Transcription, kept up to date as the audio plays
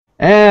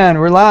And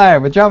we're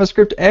live with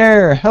JavaScript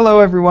Air. Hello,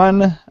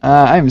 everyone.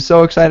 I'm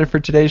so excited for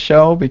today's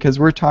show because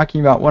we're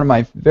talking about one of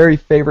my very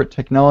favorite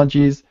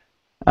technologies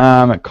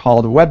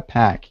called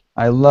Webpack.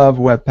 I love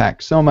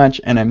Webpack so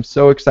much, and I'm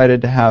so excited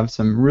to have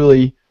some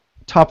really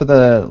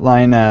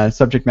top-of-the-line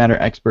subject matter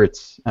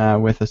experts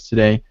with us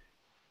today.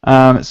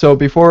 So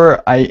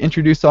before I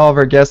introduce all of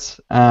our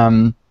guests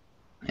and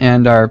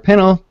our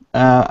panel,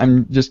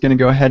 I'm just going to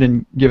go ahead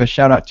and give a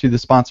shout-out to the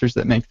sponsors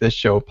that make this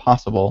show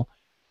possible.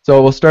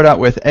 So we'll start out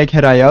with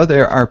Egghead.io.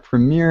 They're our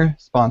premier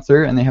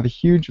sponsor, and they have a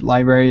huge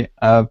library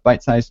of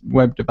bite-sized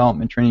web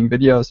development training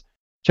videos.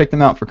 Check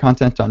them out for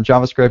content on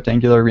JavaScript,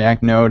 Angular,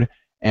 React, Node,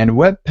 and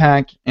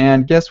Webpack.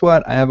 And guess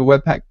what? I have a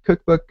Webpack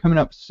cookbook coming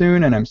up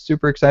soon, and I'm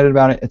super excited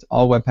about it. It's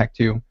all Webpack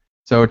 2.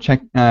 So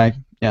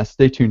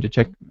stay tuned to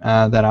check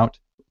that out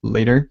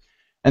later.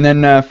 And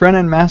then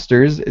Front-End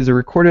Masters is a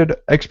recorded,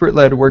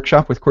 expert-led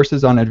workshop with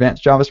courses on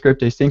advanced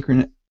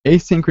JavaScript,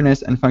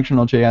 asynchronous and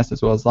functional JS,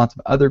 as well as lots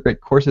of other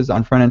great courses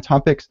on front-end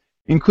topics,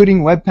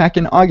 including Webpack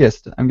in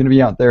August. I'm going to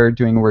be out there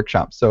doing a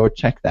workshop, so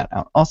check that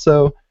out.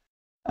 Also,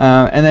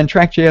 and then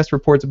Track.js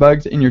reports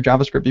bugs in your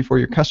JavaScript before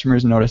your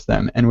customers notice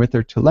them, and with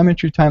their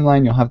telemetry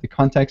timeline, you'll have the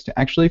context to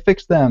actually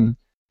fix them.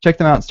 Check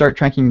them out and start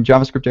tracking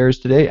JavaScript errors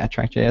today at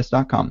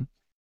trackjs.com.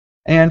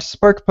 And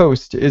Spark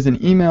Post is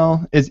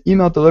email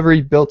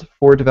delivery built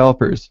for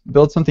developers.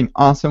 Build something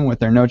awesome with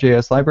their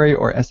Node.js library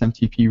or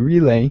SMTP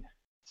relay.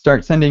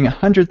 Start sending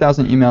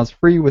 100,000 emails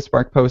free with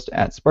Spark Post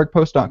at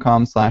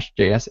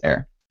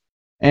sparkpost.com/JSAir.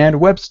 And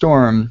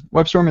WebStorm.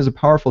 WebStorm is a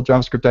powerful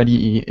JavaScript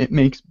IDE. It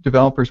makes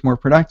developers more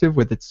productive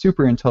with its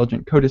super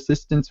intelligent code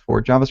assistance for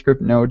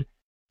JavaScript, Node,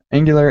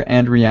 Angular,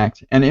 and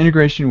React, and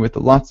integration with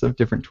lots of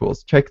different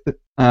tools. Check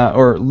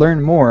or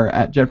learn more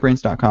at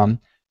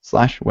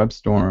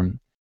jetbrains.com/WebStorm.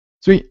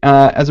 Sweet.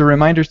 As a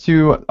reminder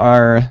to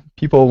our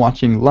people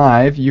watching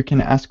live, you can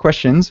ask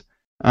questions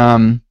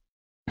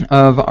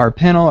of our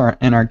panel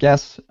and our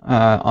guests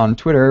on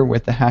Twitter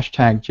with the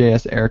hashtag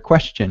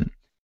JSAirQuestion,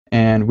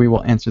 and we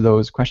will answer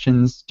those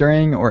questions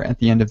during or at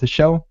the end of the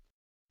show.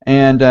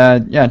 And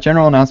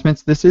general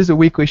announcements. This is a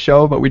weekly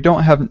show, but we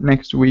don't have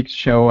next week's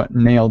show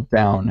nailed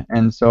down,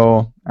 and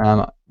so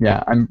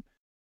I'm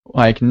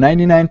like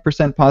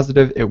 99%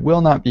 positive it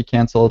will not be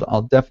canceled.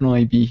 I'll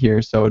definitely be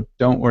here, so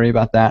don't worry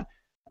about that.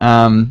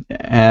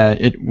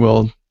 It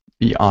will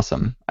be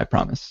awesome, I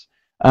promise.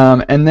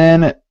 And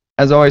then,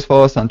 as always,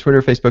 follow us on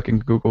Twitter, Facebook,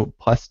 and Google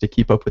Plus to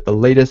keep up with the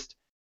latest.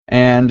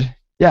 And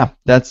yeah,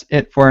 that's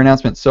it for our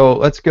announcements. So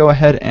let's go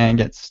ahead and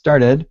get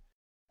started.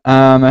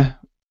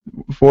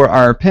 For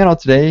our panel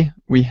today,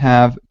 we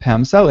have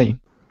Pam Sully.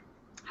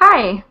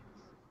 Hi.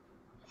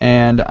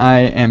 And I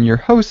am your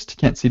host,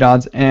 Kent C.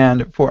 Dodds.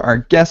 And for our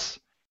guests,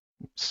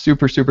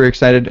 super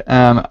excited.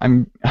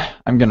 I'm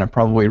gonna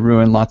probably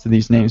ruin lots of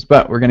these names,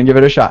 but we're gonna give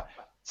it a shot.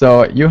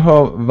 So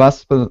Juho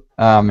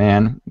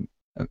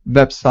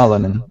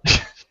Vepsäläinen.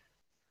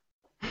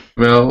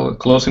 Well,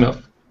 close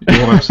enough.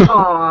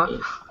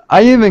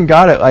 I even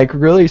got it like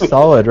really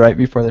solid right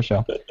before the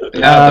show.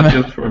 Yeah, that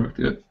feels perfect.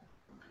 Yeah.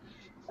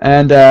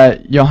 And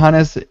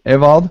Johannes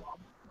Ewald.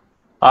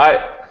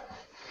 Hi.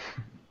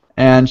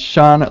 And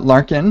Sean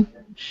Larkin.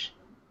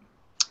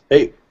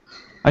 Hey.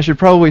 I should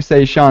probably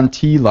say Sean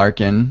T.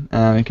 Larkin,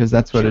 because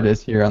that's what it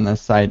is here on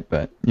this site,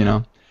 but, you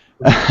know.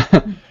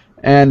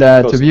 And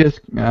Tobias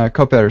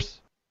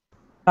Koppers.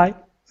 Hi.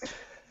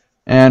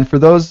 And for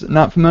those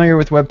not familiar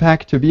with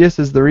Webpack, Tobias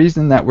is the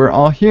reason that we're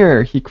all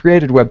here. He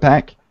created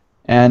Webpack,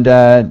 and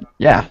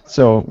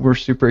so we're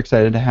super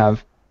excited to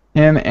have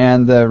him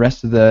and the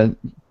rest of the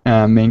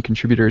main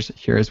contributors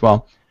here as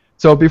well.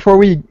 So before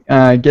we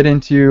get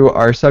into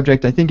our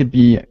subject, I think it'd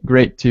be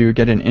great to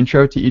get an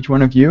intro to each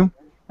one of you.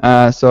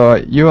 So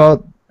you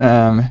all,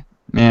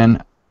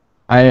 man,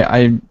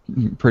 I'm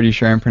pretty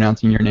sure I'm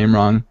pronouncing your name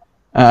wrong.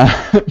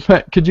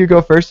 But could you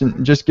go first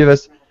and just give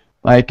us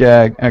like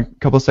a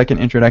couple-second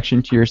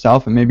introduction to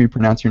yourself and maybe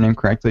pronounce your name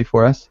correctly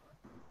for us?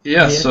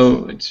 Yeah,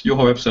 so it's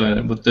Juho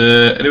Vepsäläinen. But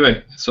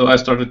anyway, so I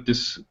started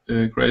this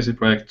crazy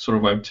project,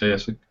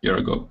 Survive.js, a year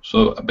ago.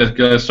 So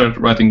basically I started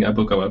writing a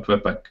book about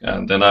Webpack,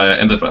 and then I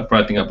ended up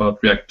writing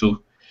about React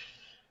 2.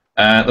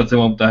 And at the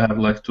moment I have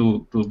like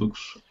two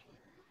books.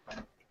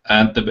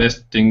 And the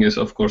best thing is,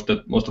 of course,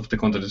 that most of the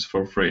content is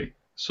for free.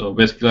 So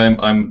basically,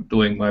 I'm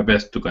doing my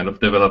best to kind of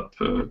develop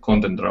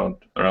content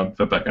around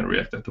Webpack and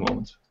React at the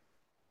moment.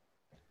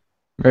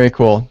 Very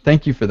cool.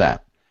 Thank you for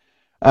that.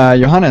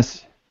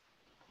 Johannes.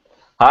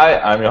 Hi,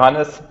 I'm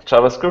Johannes,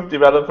 JavaScript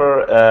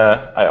developer.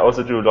 I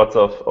also do lots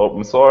of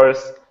open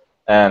source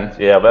and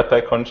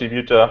Webpack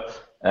contributor.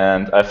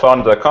 And I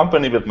founded a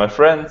company with my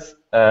friends,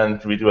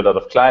 and we do a lot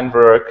of client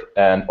work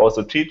and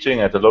also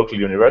teaching at the local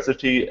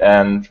university,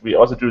 and we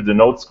also do the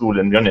Node School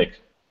in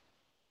Munich.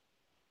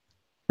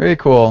 Very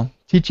cool.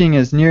 Teaching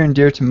is near and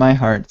dear to my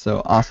heart,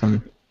 so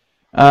awesome.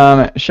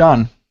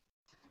 Sean.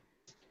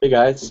 Hey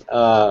guys,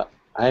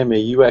 I am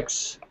a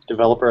UX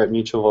developer at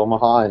Mutual of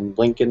Omaha in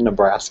Lincoln,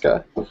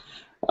 Nebraska,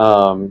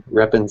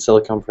 repping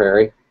Silicon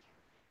Prairie.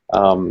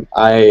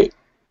 I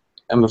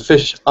am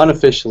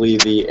unofficially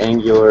the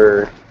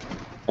Angular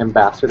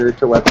ambassador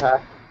to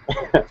Webpack.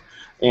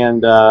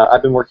 And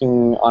I've been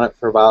working on it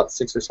for about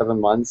 6 or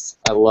 7 months.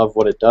 I love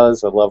what it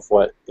does. I love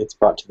what it's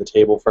brought to the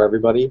table for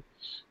everybody,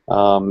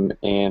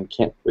 and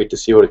can't wait to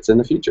see what it's in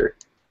the future.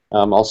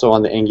 Also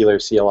on the Angular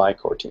CLI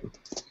core team.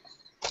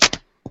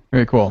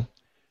 Very cool.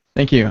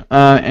 Thank you.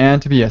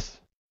 And Tobias.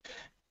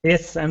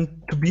 Yes,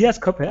 I'm Tobias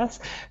Koppers,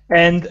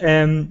 and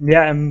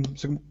yeah, I'm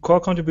the core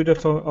contributor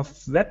of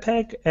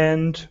Webpack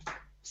and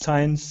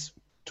since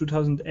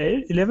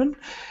 2011.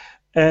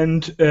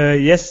 And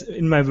yes,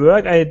 in my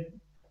work, I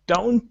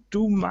don't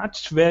do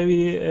much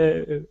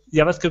very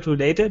JavaScript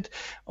related,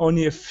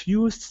 only a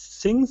few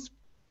things.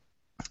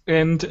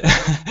 And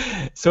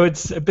so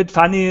it's a bit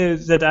funny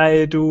that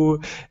I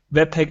do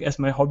Webpack as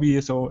my hobby,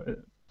 so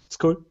it's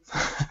cool.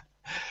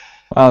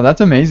 Wow,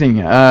 that's amazing.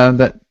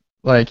 That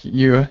like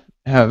you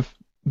have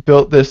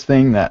built this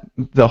thing that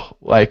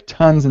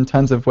tons and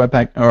tons of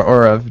Webpack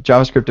or of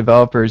JavaScript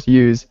developers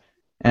use,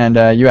 and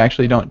you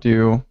actually don't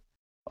do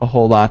a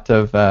whole lot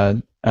of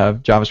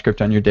JavaScript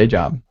on your day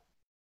job.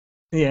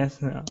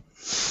 Yes. No.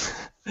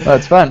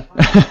 That's fun.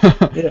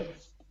 Yeah.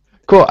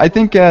 Cool. I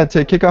think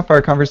to kick off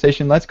our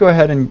conversation, let's go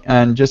ahead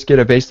and just get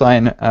a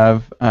baseline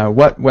of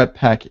what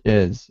Webpack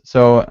is.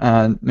 So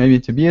maybe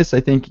Tobias,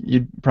 I think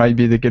you'd probably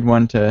be the good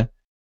one to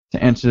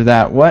answer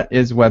that. What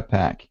is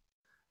Webpack?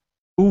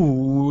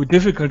 Ooh,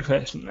 difficult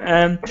question.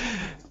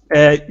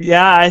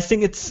 Yeah, I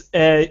think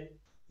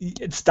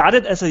it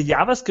started as a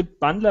JavaScript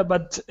bundler,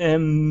 but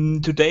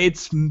today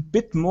it's a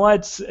bit more.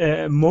 It's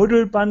a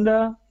module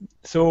bundler,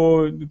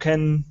 so you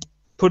can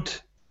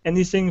put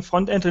anything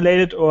front-end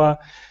related or,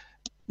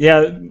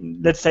 yeah,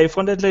 let's say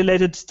front-end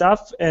related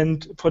stuff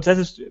and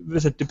process it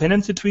with a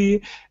dependency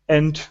tree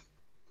and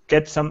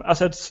get some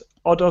assets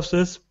out of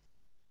this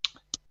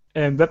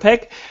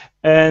Webpack.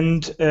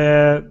 And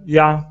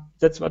yeah,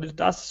 that's what it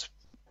does,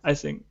 I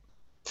think.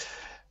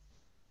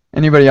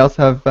 Anybody else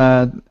have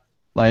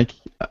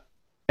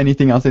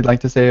anything else they'd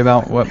like to say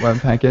about what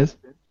Webpack is?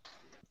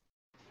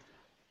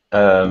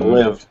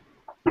 Live.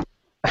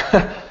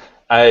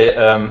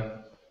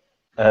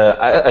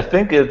 I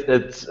think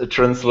it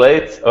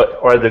translates,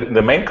 or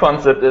the main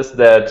concept is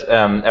that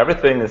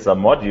everything is a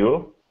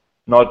module,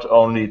 not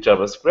only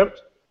JavaScript,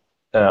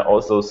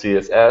 also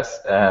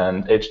CSS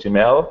and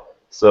HTML.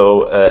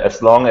 So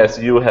as long as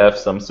you have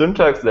some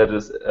syntax that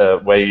is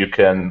where you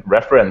can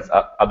reference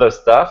other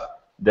stuff,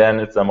 then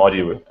it's a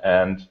module.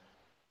 And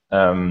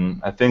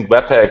I think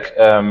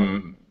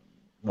Webpack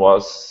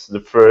was the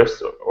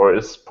first, or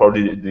is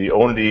probably the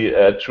only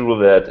tool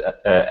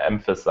that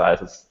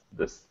emphasizes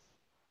this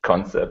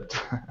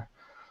concept.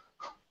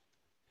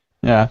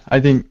 Yeah, I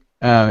think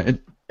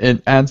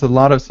it adds a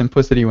lot of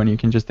simplicity when you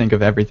can just think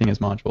of everything as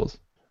modules.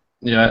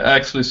 Yeah, I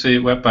actually see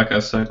Webpack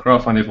as a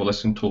graph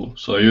manipulation tool.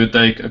 So you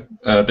take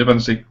a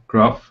dependency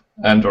graph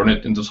and turn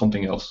it into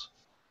something else.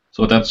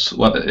 So that's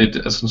what it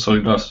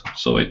essentially does.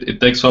 So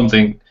it takes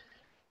something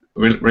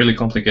really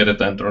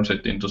complicated and turns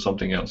it into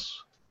something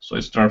else. So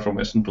it's a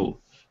transformation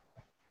tool.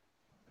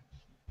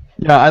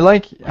 Yeah, I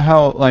like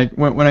how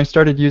when I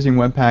started using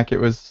Webpack, it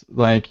was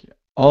like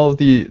all of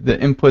the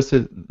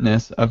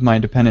implicitness of my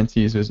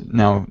dependencies was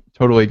now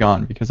totally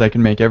gone because I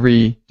can make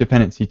every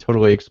dependency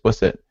totally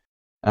explicit.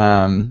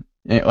 Even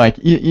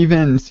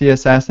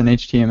CSS and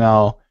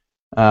HTML,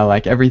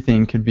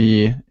 everything could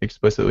be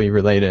explicitly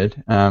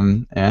related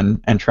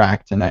and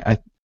tracked, and I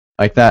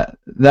like that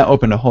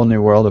opened a whole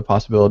new world of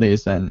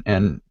possibilities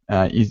and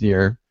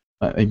easier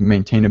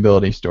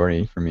maintainability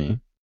story for me.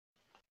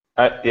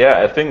 Yeah,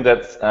 I think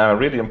that's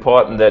really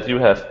important that you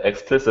have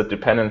explicit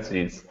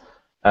dependencies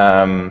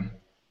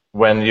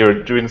when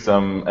you're doing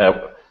some.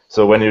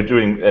 So when you're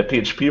doing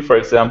PHP, for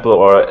example,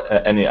 or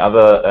any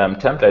other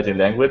templating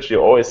language, you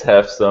always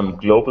have some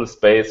global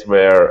space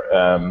where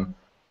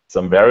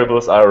some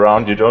variables are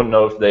around. You don't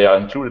know if they are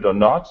included or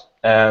not.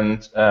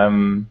 And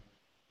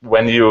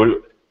when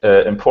you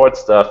import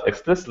stuff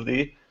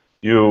explicitly,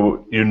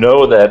 you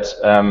know that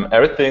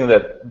everything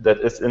that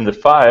is in the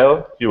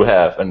file you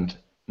have, and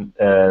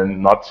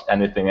not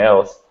anything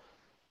else.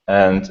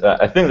 And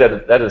I think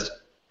that is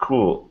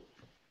cool.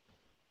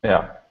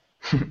 Yeah.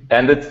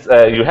 And it's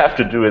you have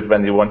to do it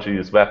when you want to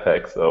use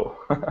Webpack. So.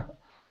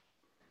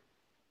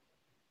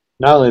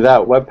 Not only that,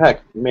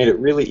 Webpack made it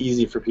really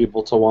easy for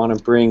people to want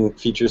to bring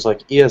features like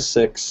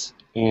ES6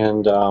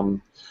 and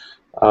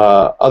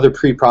other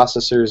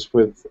preprocessors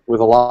with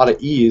a lot of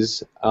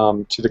ease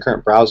to the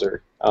current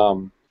browser.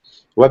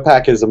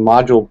 Webpack is a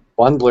module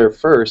bundler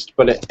first,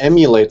 but it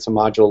emulates a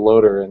module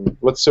loader. And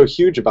what's so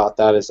huge about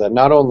that is that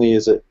not only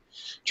is it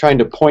trying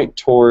to point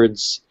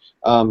towards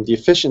the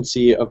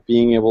efficiency of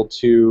being able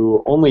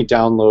to only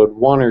download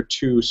 1 or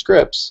 2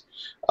 scripts,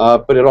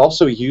 but it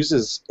also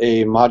uses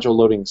a module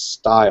loading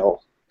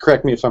style.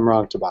 Correct me if I'm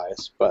wrong,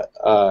 Tobias, but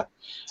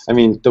I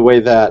mean the way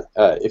that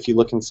if you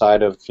look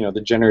inside of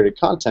the generated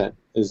content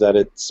is that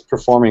it's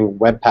performing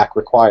Webpack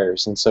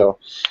requires, and so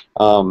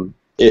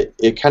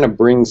it kind of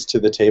brings to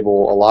the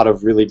table a lot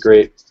of really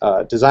great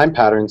design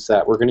patterns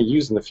that we're going to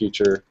use in the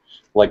future,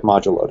 like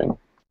module loading.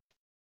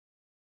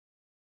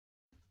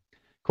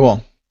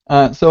 Cool.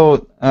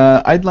 So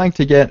I'd like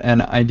to get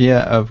an idea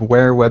of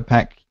where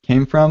Webpack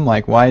came from.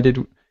 Like, why did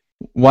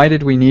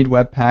we need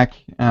Webpack?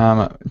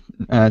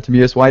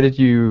 Tobias, why did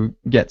you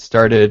get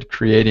started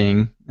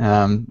creating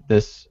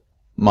this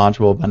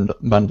module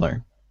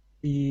bundler?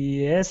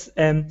 Yes,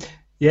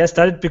 yeah, I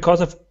started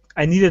because of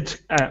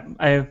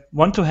I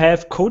want to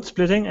have code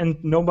splitting,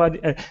 and nobody.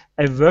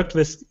 I worked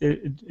with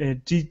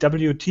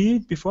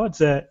GWT before.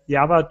 It's a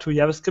Java to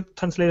JavaScript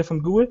translator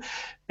from Google,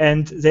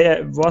 and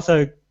there was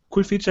a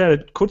cool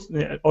feature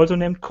also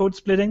named code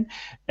splitting,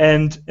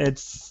 and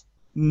it's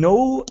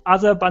no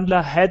other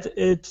bundler had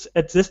it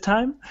at this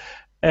time,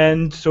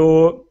 and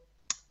so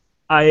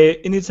I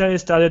initially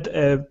started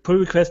a pull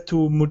request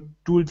to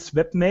modules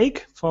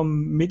webmake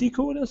from MIDI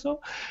code or so.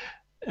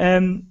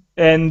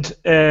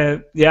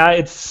 Yeah,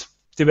 it's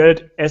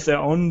developed as their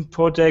own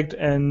project,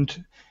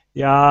 and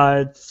yeah,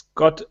 it's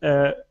got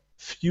a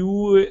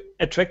few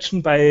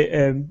attraction by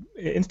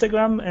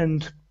Instagram,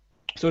 and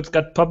so it's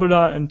got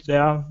popular, and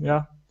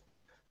yeah,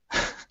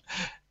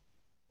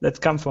 that's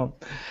come from.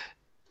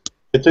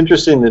 It's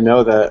interesting to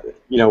know that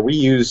we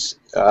use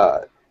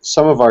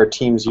some of our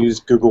teams use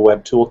Google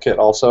Web Toolkit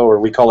also, or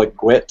we call it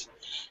GWT.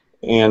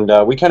 And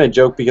we kind of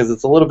joke because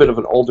it's a little bit of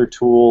an older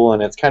tool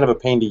and it's kind of a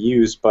pain to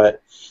use,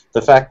 but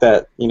the fact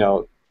that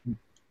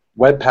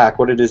Webpack,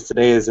 what it is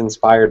today, is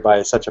inspired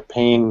by such a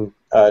pain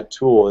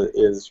tool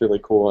is really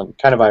cool and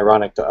kind of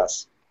ironic to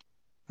us.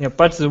 Yeah,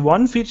 but the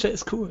one feature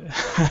is cool.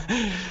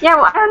 Yeah,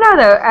 well, I don't know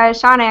though,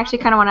 Sean. I actually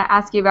kind of want to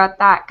ask you about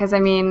that because I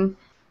mean,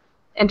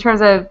 in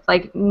terms of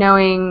like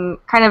knowing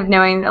a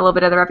little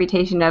bit of the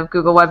reputation of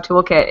Google Web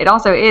Toolkit, it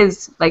also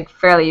is like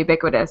fairly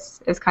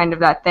ubiquitous. It's kind of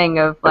that thing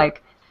of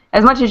like,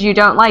 as much as you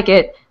don't like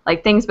it,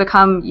 like things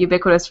become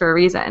ubiquitous for a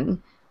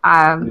reason.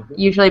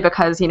 Usually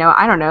because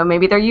I don't know,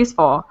 maybe they're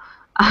useful.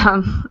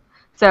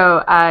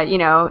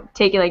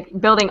 Taking like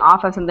building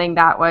off of something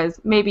that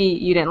was maybe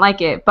you didn't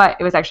like it, but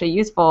it was actually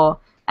useful,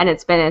 and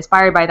it's been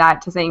inspired by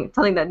that to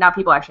something that now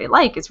people actually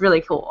like. It's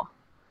really cool.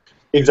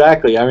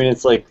 Exactly. I mean,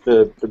 it's like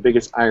the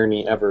biggest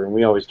irony ever, and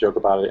we always joke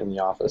about it in the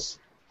office.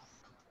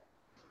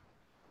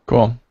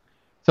 Cool.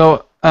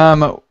 So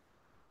I'm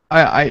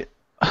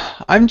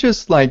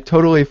just like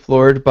totally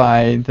floored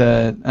by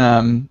the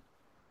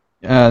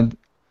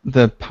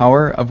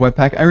power of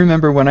Webpack. I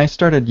remember when I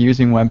started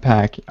using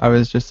Webpack, I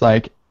was just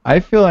like, I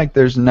feel like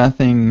there's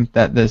nothing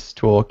that this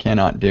tool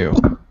cannot do.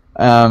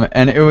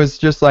 And it was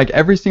just like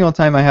every single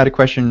time I had a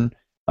question,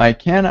 like,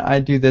 can I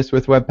do this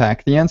with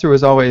Webpack? The answer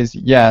was always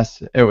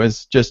yes. It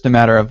was just a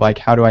matter of like,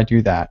 how do I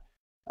do that?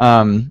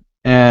 And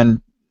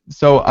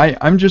so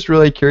I'm just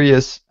really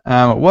curious,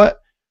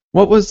 what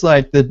was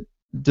like the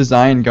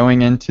design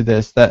going into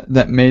this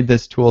that made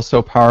this tool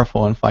so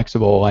powerful and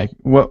flexible? Like,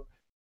 what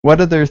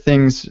other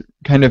things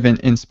kind of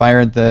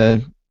inspired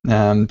the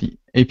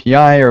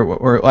API,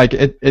 or like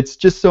it's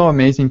just so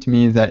amazing to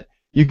me that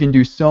you can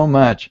do so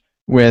much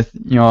with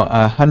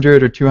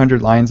 100 or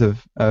 200 lines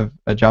of a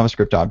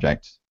JavaScript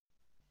object.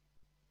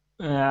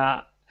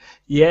 Yeah,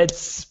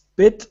 it's a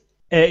bit.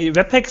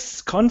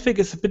 Webpack's config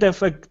is a bit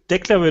of a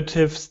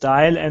declarative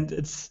style, and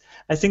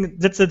I think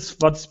that's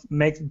what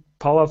makes it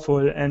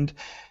powerful. And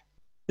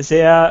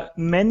there are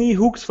many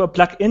hooks for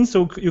plugins,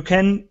 so you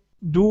can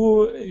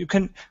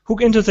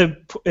hook into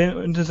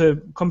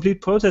the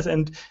complete process,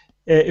 and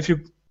if you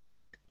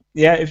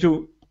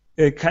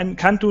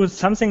can't do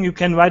something, you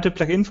can write a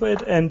plugin for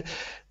it, and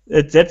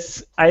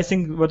that's, I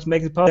think, what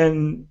makes it powerful.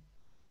 And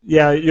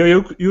yeah,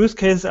 your use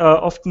cases are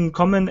often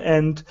common,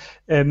 and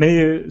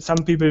some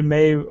people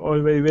may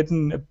already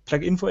written a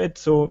plugin for it.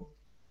 So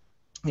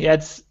yeah,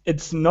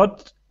 it's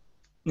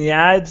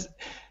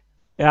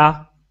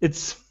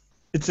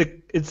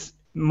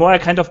more a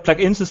kind of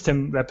plug-in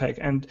system, Webpack,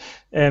 and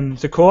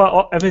the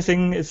core,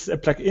 everything is a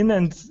plug-in,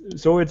 and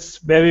so it's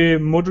very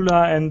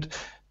modular, and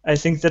I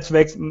think that's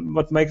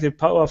what makes it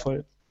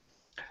powerful.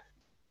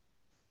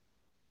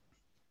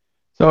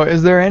 So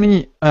is there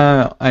any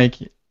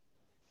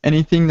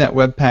anything that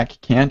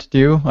Webpack can't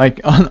do? Like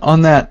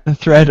on that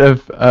thread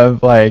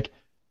of like,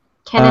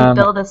 can it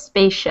build a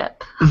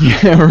spaceship?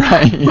 Yeah,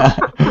 right. Yeah.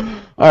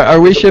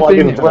 Are we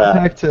shipping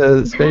Webpack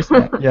to space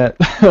yet?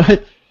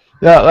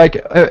 Yeah, like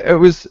it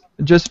was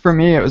just for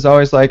me. It was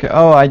always like,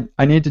 oh,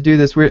 I need to do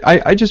this weird.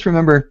 I just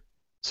remember.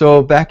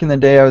 So back in the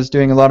day, I was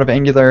doing a lot of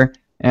Angular,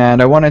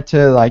 and I wanted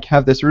to like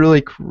have this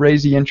really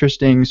crazy,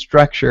 interesting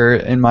structure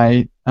in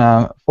my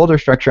folder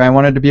structure. I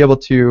wanted to be able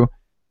to.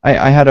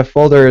 I had a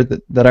folder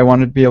that I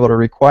wanted to be able to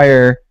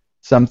require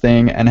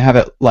something and have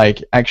it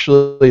like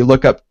actually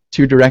look up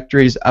two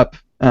directories up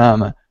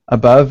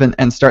above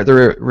and start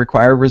the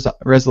require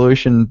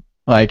resolution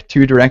like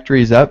two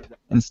directories up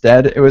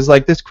instead. It was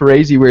like this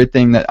crazy weird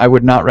thing that I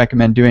would not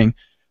recommend doing.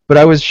 But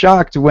I was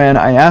shocked when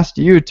I asked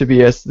you,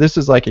 Tobias, this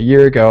was like a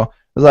year ago, I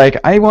was like,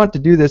 I want to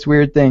do this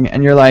weird thing,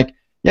 and you're like,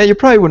 yeah, you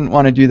probably wouldn't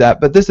want to do that,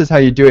 but this is how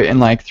you do it in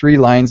like 3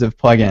 lines of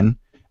plugin.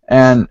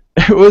 And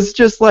it was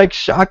just like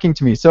shocking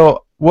to me.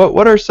 So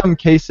what are some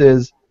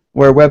cases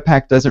where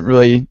Webpack doesn't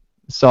really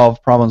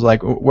solve problems?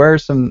 Like, where are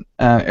some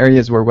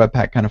areas where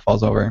Webpack kind of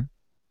falls over?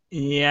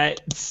 Yeah,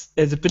 it's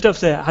a bit of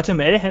the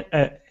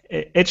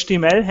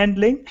HTML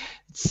handling.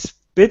 It's a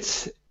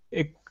bit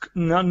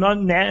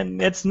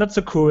it's not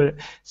so cool.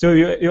 So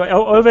you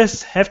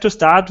always have to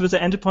start with the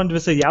endpoint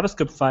with a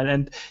JavaScript file,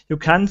 and you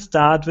can't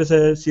start with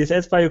a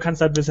CSS file. You can't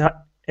start with a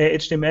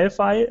HTML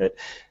file,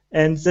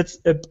 and that's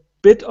a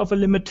bit of a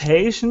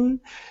limitation.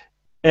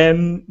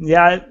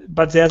 Yeah,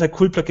 but there's a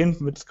cool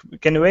plugin which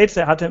generates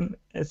the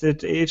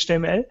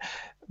HTML.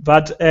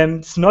 But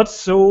it's not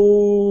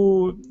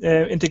so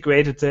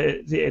integrated,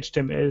 the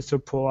HTML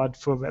support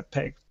for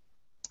Webpack.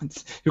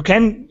 You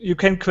can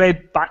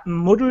create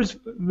modules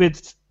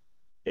with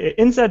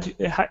insert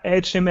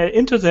HTML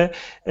into the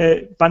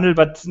bundle,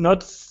 but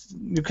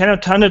you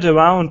cannot turn it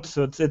around.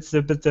 So it's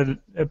a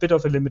bit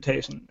of a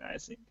limitation, I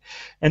think.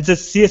 And the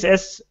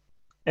CSS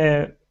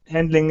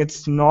handling,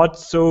 it's not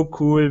so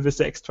cool with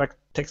the extract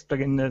text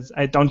plugin.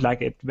 I don't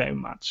like it very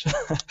much.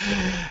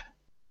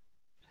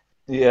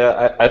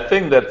 Yeah, I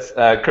think that's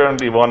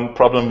currently one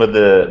problem with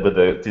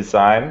the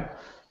design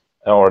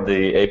or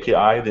the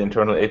API, the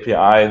internal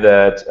API,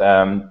 that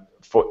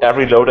for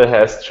every loader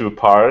has to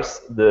parse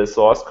the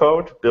source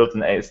code, build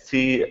an AST,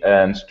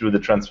 and do the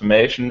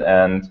transformation,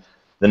 and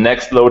the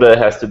next loader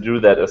has to do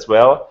that as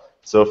well.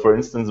 So, for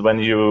instance, when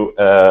you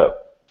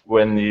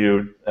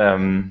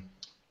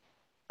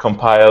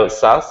compile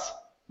SAS,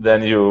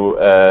 then you're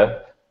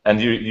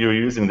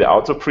using the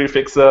auto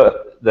prefixer,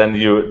 then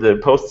the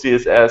post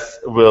CSS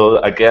will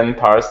again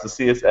parse the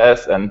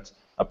CSS and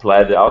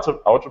apply the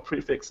auto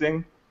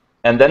prefixing,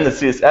 and then the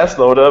CSS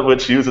loader,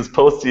 which uses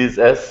post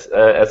CSS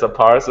as a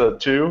parser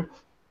too,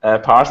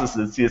 parses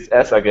the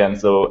CSS again.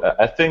 So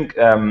I think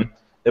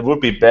it would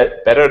be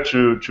better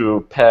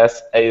to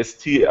pass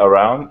ASTs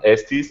around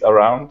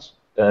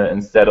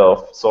instead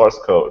of source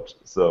code.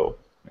 So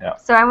yeah.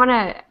 So I want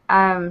to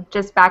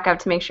just back up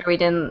to make sure we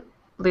didn't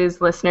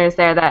lose listeners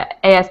there. That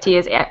AST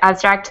is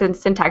abstract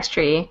syntax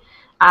tree.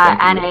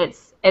 And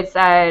it's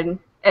a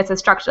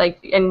structure,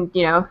 like, and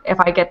if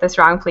I get this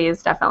wrong,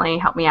 please definitely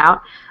help me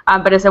out.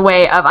 But it's a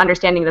way of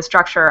understanding the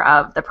structure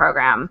of the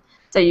program.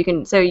 So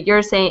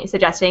you're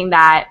suggesting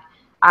that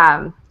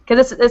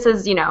because this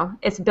is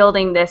it's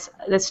building this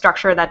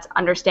structure that's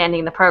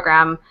understanding the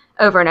program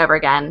over and over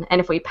again.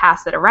 And if we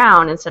pass it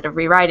around instead of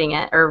rewriting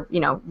it or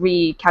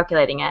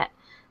recalculating it,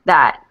 do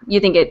you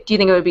think it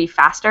would be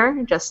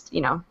faster, just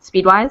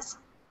speed wise?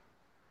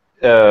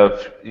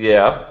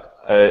 Yeah.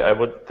 I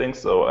would think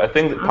so. I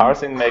think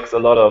parsing makes a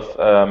lot of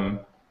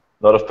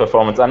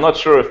performance. I'm not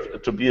sure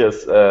if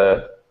Tobias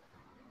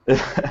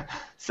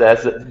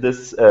says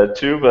this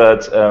too,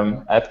 but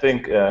I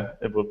think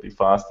it would be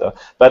faster.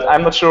 But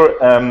I'm not sure.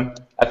 I'm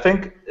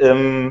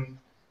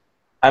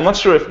not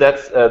sure if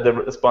that's the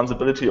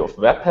responsibility of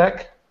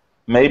Webpack.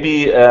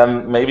 Maybe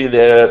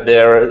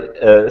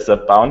there is a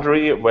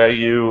boundary where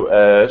you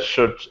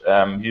should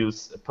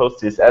use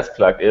post CSS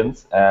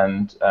plugins,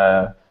 and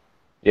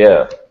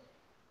yeah.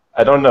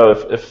 I don't know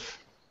if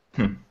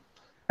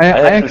I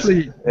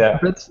actually, yeah.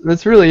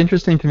 That's really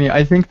interesting to me.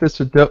 I think this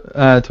would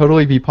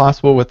totally be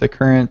possible with the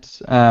current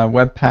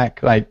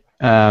Webpack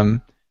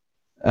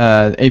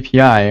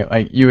API.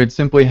 Like, you would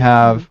simply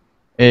have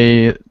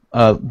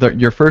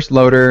your first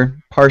loader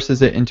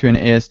parses it into an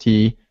AST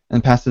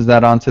and passes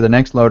that on to the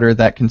next loader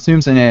that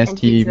consumes an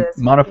AST,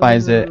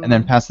 modifies it, and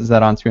then passes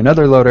that on to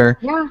another loader,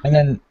 and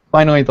then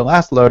finally the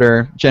last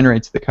loader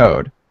generates the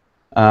code.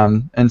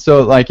 And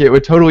so, like, it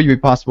would totally be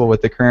possible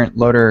with the current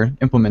loader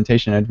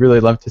implementation. I'd really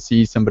love to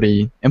see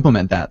somebody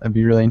implement that. That'd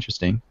be really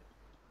interesting.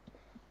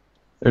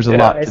 There's a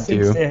lot to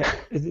do.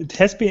 It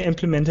has been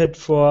implemented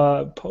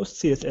for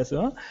post CSS,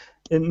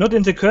 not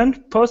in the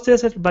current post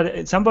CSS,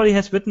 but somebody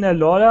has written a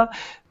loader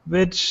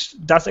which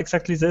does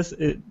exactly this.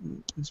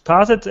 It's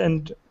parsed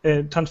and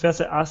transfers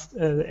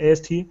the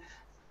AST.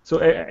 So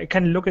I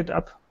can look it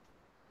up.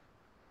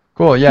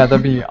 Cool. Yeah,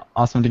 that'd be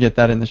awesome to get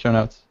that in the show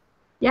notes.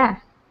 Yeah.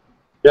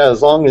 Yeah,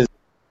 as long as it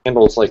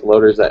handles like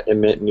loaders that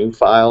emit new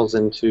files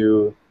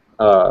into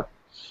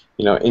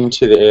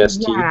into the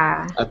AST.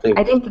 Yeah. I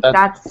think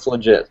that's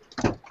legit.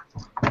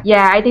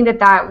 Yeah, I think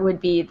that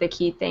would be the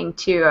key thing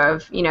too.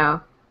 Of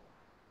in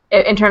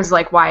terms of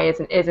like why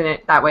isn't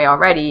it that way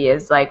already?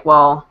 Is like,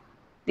 well,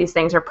 these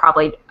things are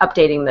probably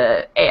updating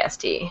the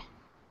AST,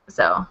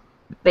 so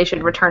they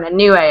should return a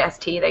new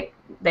AST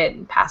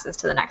that passes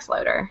to the next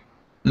loader.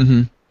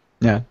 Mm-hmm.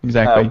 Yeah,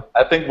 exactly.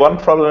 I think one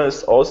problem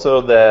is also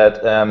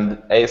that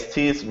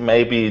ASTs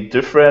may be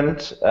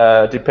different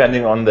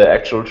depending on the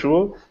actual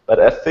tool, but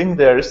I think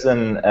there is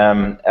an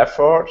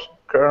effort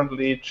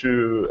currently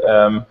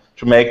to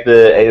make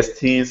the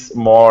ASTs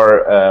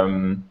more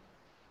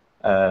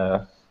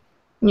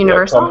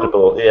universal.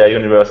 Comfortable. Yeah,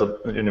 universal.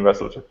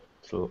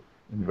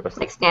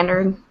 Like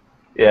standard.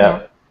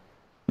 Yeah.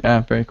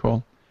 Yeah, very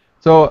cool.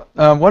 So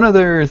one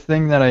other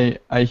thing that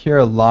I hear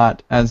a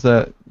lot as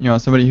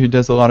somebody who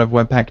does a lot of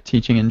Webpack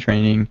teaching and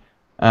training,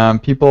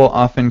 people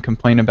often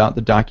complain about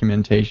the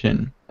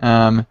documentation.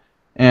 And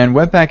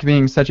Webpack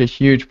being such a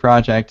huge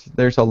project,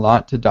 there's a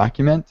lot to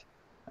document.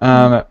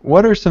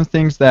 What are some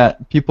things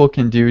that people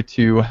can do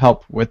to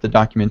help with the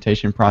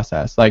documentation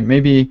process? Like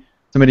maybe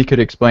somebody could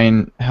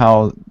explain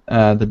how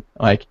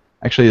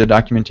actually the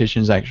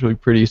documentation is actually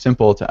pretty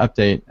simple to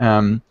update,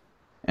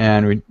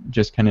 and we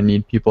just kind of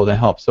need people to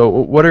help. So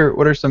what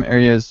are some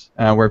areas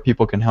where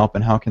people can help,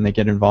 and how can they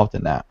get involved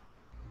in that?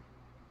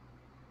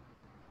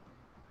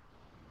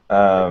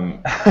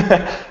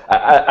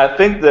 I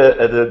think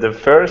the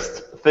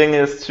first thing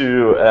is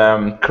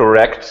to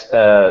correct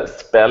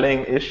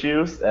spelling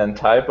issues and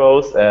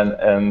typos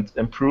and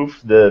improve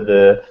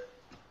the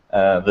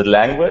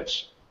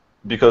language,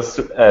 because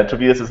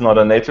Tobias is not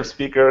a native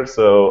speaker,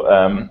 so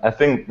I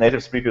think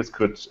native speakers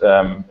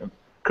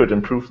could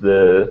improve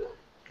the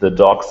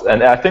docs,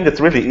 and I think it's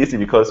really easy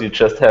because you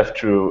just have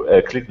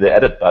to click the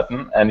edit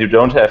button, and you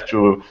don't have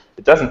to.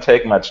 It doesn't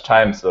take much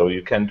time, so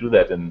you can do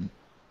that in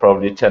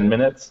probably 10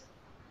 minutes.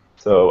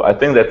 So I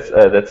think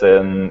that's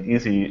an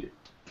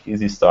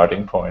easy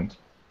starting point.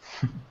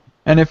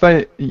 And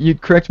you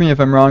correct me if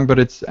I'm wrong, but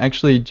it's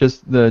actually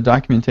just the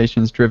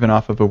documentation is driven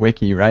off of a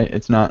wiki, right?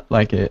 It's not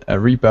like a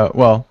repo.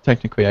 Well,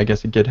 technically, I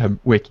guess a GitHub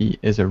wiki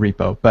is a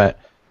repo, but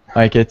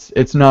like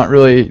it's not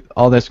really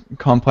all this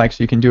complex.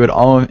 You can do it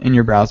all in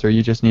your browser.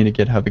 You just need a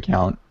GitHub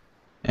account,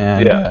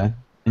 and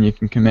you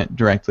can commit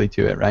directly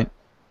to it, right?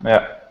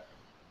 Yeah.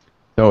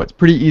 So it's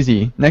pretty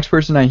easy. Next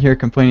person I hear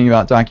complaining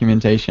about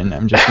documentation,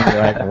 I'm just gonna be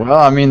like, well,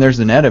 I mean, there's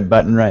an edit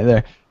button right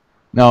there.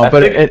 No,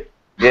 but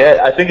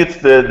yeah, I think it's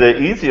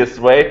the easiest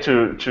way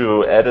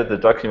to edit the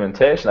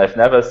documentation. I've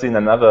never seen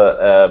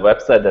another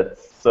website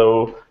that's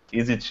so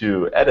easy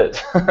to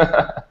edit.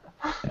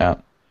 Yeah.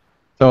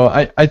 So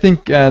I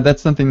think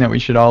that's something that we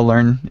should all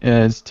learn,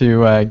 is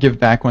to give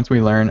back once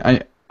we learn.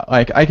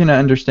 I can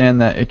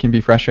understand that it can be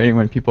frustrating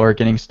when people are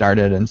getting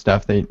started and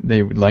stuff.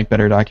 They would like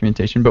better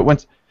documentation, but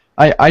once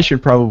I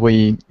should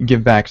probably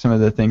give back some of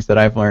the things that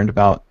I've learned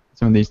about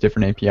some of these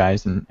different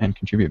APIs and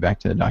contribute back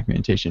to the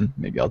documentation.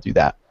 Maybe I'll do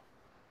that.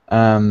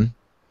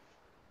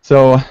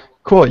 So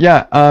cool.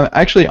 Yeah.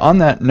 Actually, on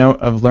that note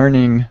of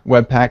learning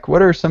Webpack,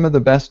 what are some of the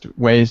best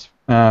ways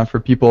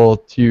for people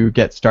to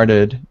get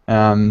started,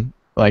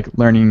 like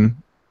learning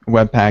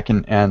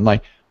Webpack and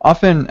like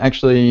often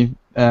actually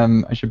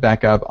I should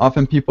back up.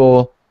 Often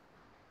people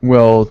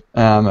will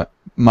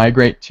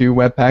migrate to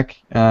Webpack.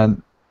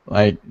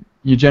 Like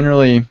you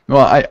generally,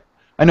 well,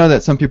 I know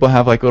that some people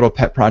have like little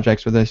pet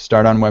projects where they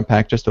start on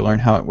Webpack just to learn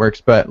how it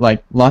works, but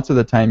like lots of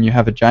the time you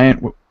have a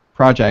giant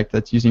project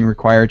that's using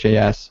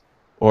require.js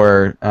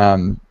or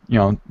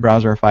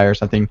Browserify or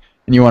something,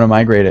 and you want to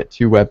migrate it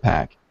to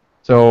Webpack.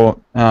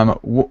 So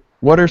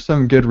what are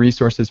some good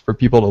resources for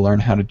people to learn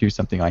how to do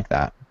something like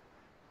that?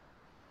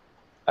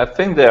 I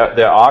think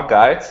there are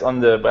guides on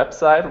the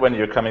website when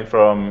you're coming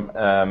from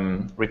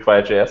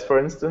require.js, for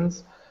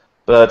instance.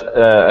 But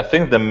I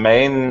think the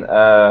main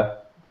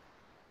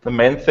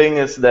thing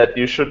is that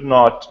you should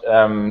not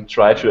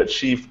try to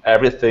achieve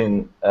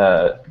everything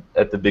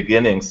at the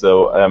beginning.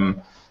 So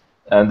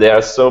and there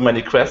are so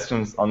many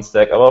questions on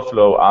Stack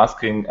Overflow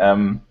asking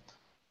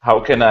how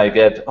can I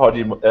get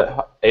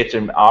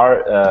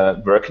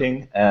HMR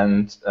working,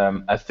 and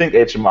I think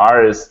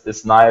HMR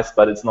is nice,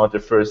 but it's not the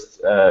first.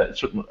 It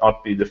should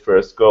not be the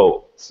first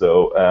goal.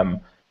 So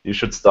you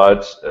should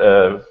start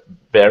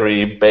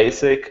very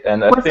basic.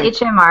 And what's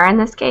HMR in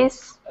this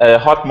case?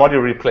 Hot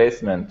module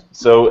replacement.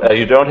 So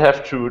you don't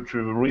have to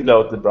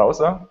reload the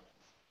browser,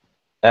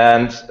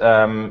 and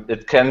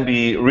it can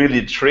be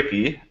really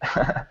tricky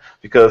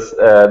because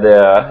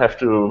there have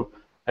to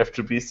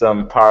be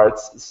some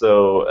parts.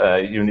 So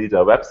you need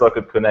a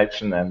WebSocket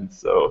connection, and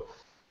so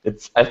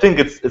I think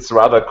it's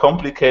rather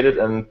complicated,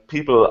 and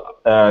people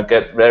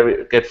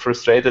get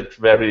frustrated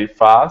very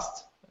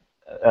fast,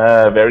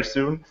 very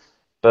soon.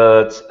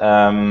 But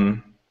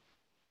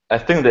I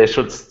think they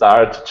should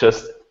start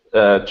just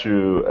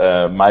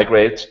to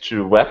migrate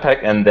to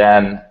Webpack and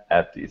then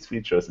add these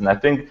features. And I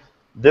think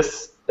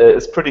this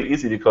is pretty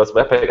easy because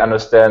Webpack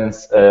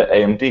understands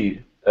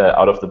AMD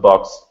out of the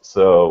box.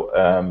 So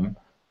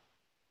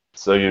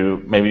so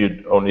you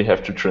only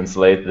have to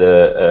translate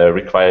the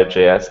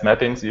require.js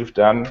mappings you've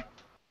done.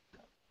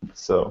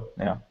 So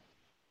yeah.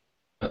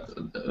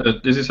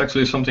 This is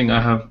actually something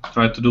I have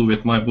tried to do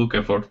with my book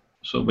effort.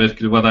 So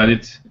basically what I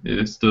did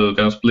is to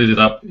kind of split it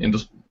up into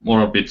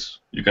smaller bits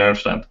you can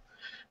understand.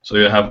 So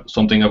you have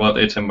something about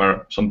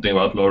HMR, something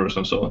about loaders,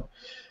 and so on.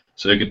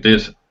 So you get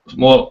these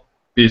small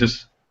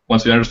pieces.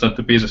 Once you understand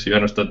the pieces, you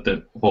understand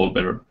the whole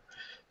better.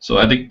 So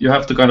I think you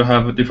have to kind of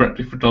have different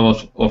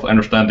levels of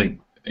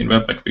understanding in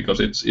Webpack because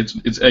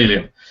it's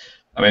alien.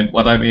 I mean,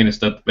 what I mean is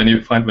that when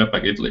you find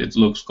Webpack, it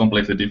looks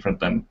completely different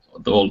than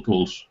the old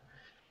tools,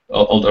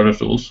 all the other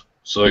tools.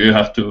 So you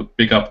have to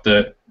pick up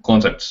the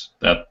concepts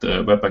that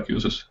Webpack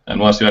uses. And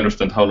once you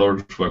understand how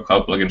loaders work,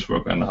 how plugins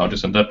work, and how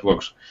this and that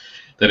works,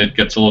 then it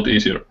gets a lot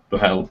easier to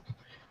handle.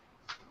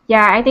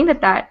 Yeah, I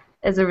think that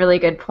is a really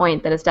good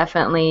point. That is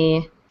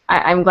definitely.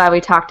 I'm glad we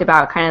talked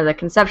about kind of the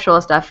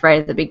conceptual stuff right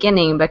at the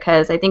beginning,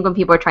 because I think when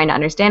people are trying to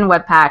understand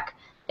Webpack,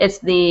 it's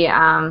the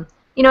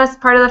it's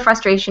part of the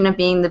frustration of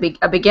being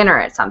a beginner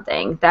at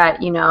something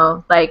that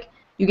like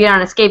you get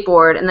on a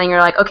skateboard and then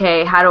you're like,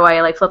 okay, how do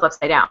I like flip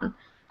upside down?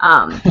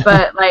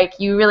 But like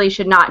you really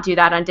should not do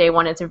that on day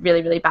one. It's a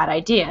really, really bad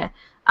idea,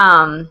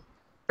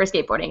 for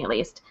skateboarding at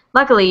least.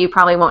 Luckily, you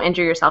probably won't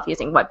injure yourself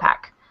using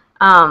Webpack.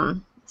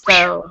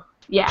 So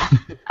yeah,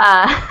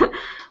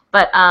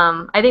 but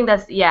I think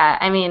that's, yeah.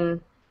 I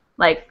mean,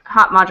 like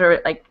hot module,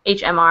 like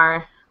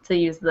HMR, to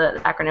use the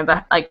acronym,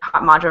 but like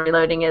hot module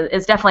reloading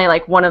is definitely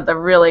like one of the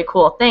really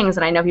cool things,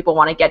 and I know people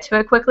want to get to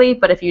it quickly,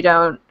 but if you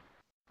don't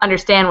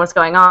understand what's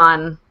going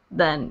on,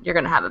 then you're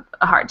going to have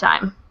a hard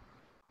time.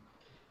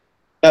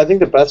 Yeah, I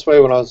think the best way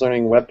when I was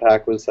learning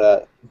Webpack was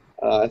that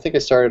I think I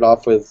started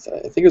off with,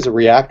 I think it was a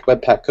React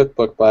Webpack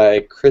cookbook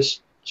by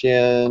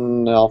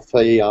Christian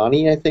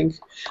Alfayani, I think.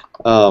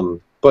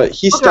 But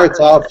he starts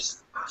off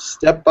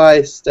step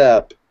by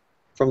step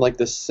from like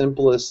the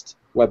simplest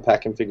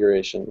Webpack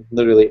configuration,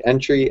 literally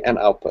entry and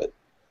output.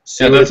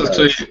 Yeah, that's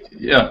actually,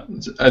 yeah,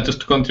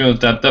 just to continue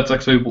with that, that's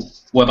actually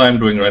what I'm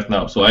doing right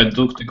now. So I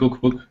took the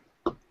cookbook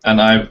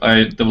and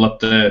I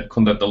developed the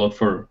content a lot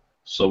for.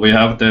 So we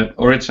have the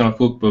original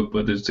cookbook,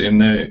 but it's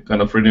in a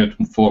kind of renewed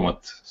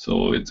format.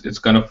 So it's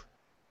kind of,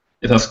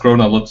 it has grown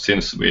a lot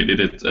since we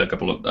did it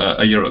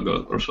a year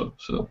ago or so.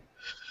 So.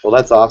 Well,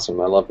 that's awesome.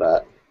 I love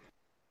that.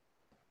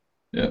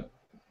 Yeah.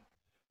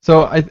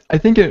 So I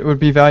think it would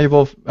be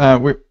valuable.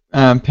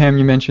 Pam,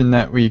 you mentioned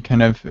that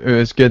it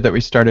was good that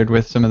we started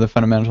with some of the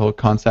fundamental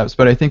concepts,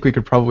 but I think we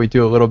could probably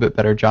do a little bit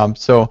better job.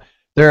 So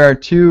there are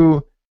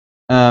two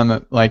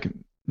like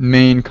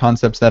main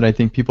concepts that I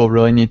think people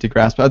really need to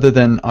grasp, other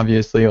than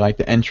obviously like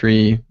the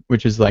entry,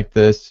 which is like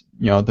this,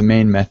 the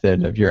main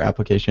method of your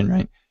application,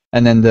 right?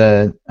 And then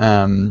the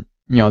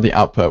the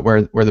output,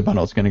 where the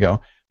bundle is going to go.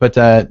 But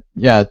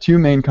yeah, two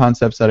main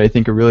concepts that I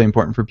think are really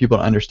important for people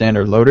to understand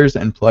are loaders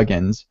and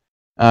plugins.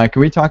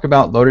 Can we talk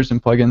about loaders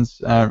and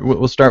plugins?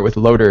 We'll start with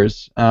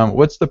loaders.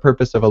 What's the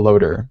purpose of a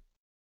loader?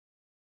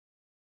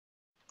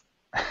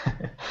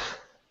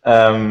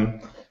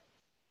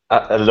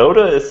 A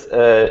loader is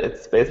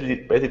it's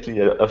basically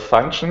a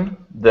function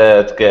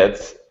that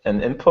gets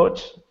an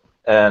input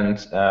and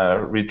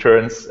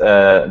returns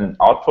an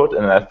output,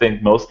 and I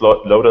think most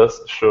loaders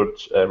should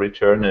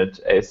return it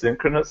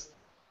asynchronous.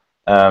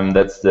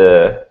 That's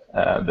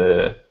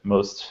the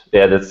most,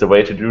 that's the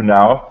way to do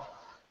now.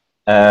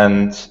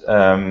 And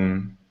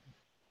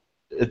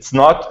it's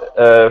not,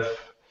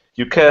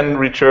 you can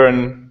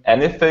return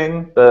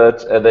anything,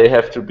 but they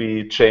have to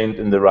be chained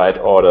in the right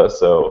order.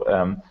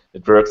 So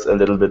it works a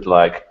little bit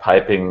like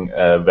piping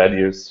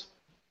values.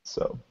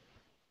 So.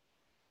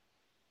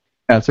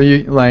 Yeah, so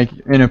you, like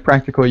in a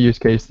practical use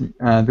case,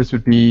 this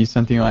would be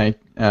something like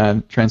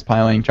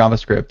transpiling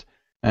JavaScript,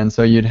 and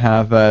so you'd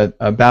have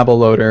a Babel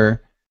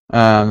loader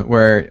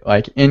where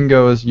like in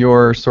goes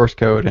your source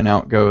code and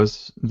out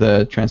goes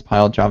the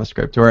transpiled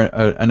JavaScript. Or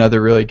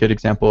another really good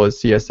example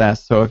is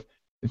CSS. So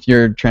if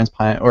you're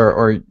transpiling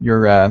or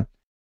you're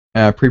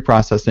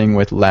pre-processing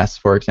with less,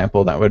 for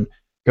example, that would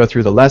go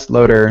through the less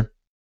loader,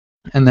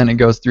 and then it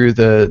goes through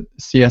the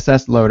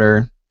CSS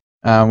loader.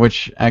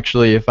 Which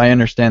actually, if I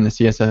understand the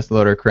CSS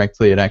loader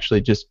correctly, it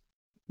actually just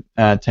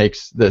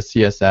takes the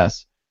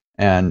CSS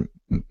and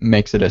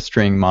makes it a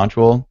string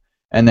module,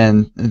 and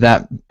then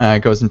that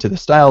goes into the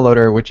style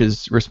loader, which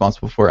is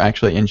responsible for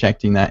actually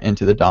injecting that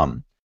into the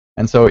DOM.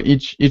 And so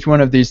each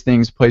one of these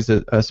things plays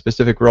a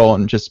specific role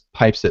and just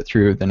pipes it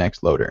through the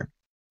next loader.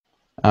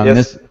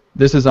 Yes.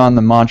 This is on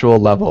the module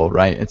level,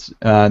 right? It's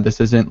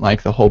this isn't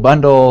like the whole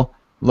bundle.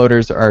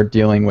 Loaders are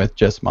dealing with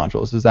just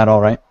modules. Is that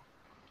all right?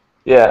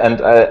 Yeah,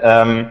 and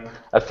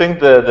I think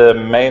the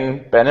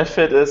main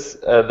benefit is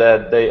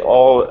that they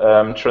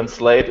all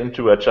translate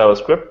into a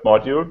JavaScript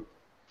module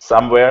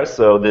somewhere.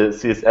 So the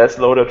CSS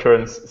loader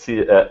turns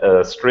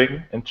a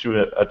string into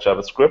a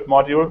JavaScript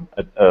module,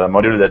 a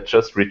module that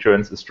just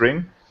returns a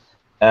string,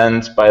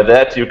 and by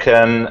that you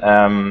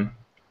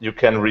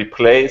can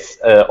replace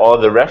all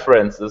the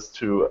references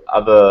to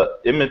other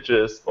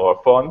images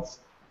or fonts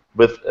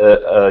with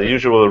a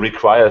usual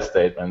require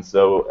statement.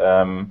 So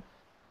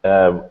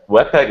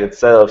Webpack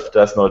itself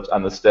does not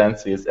understand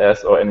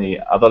CSS or any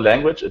other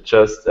language. It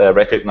just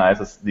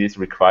recognizes these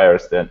require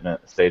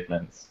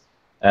statements.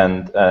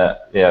 And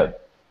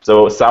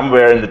so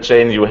somewhere in the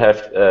chain you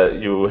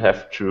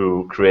have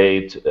to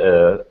create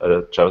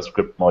a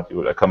JavaScript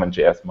module, a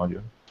CommonJS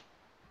module.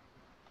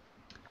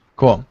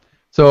 Cool.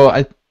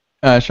 So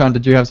Sean,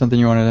 did you have something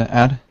you wanted to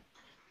add?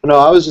 No,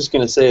 I was just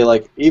going to say,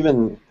 like,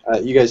 even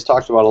you guys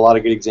talked about a lot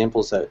of good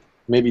examples that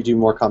maybe do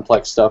more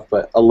complex stuff,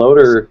 but a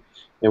loader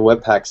in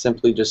Webpack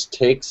simply just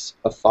takes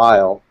a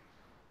file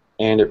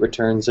and it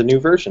returns a new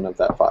version of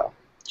that file,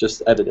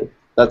 just edited.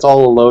 That's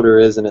all a loader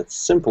is in its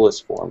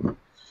simplest form.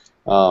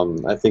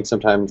 I think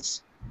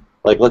sometimes,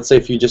 like, let's say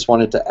if you just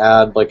wanted to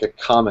add like a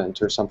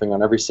comment or something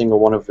on every single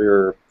one of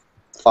your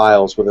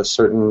files with a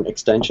certain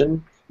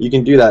extension, you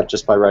can do that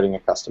just by writing a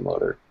custom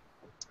loader.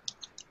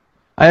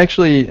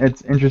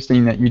 It's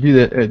interesting that you do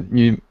that.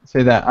 You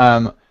say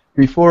that.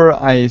 Before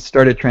I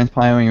started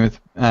transpiling with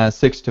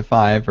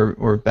 6to5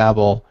 or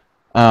Babel,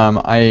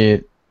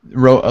 I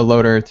wrote a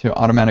loader to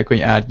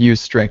automatically add use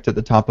strict at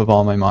the top of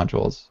all my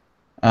modules.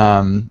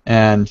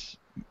 And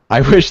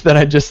I wish that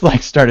I just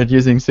like started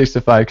using 6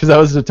 to 5 because that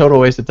was a total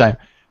waste of time.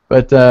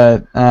 But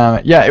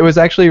yeah, it was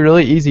actually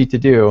really easy to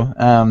do.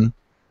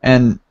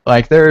 And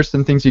like there are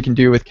some things you can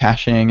do with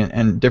caching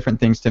and different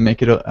things to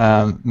make it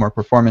more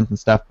performant and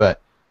stuff.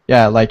 But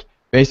yeah, like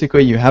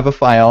basically you have a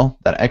file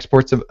that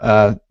exports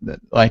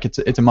like it's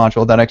a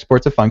module that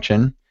exports a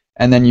function,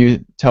 and then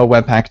you tell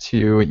Webpack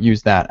to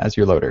use that as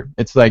your loader.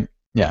 It's like,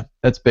 yeah,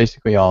 that's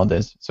basically all it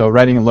is. So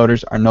writing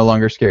loaders are no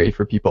longer scary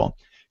for people.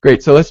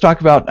 Great. So let's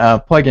talk about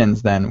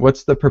plugins then.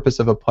 What's the purpose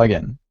of a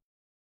plugin?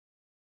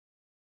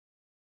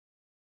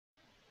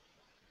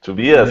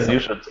 Tobias, you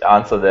should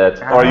answer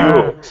that. Or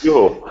you.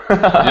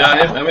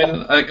 Yeah, I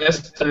mean, I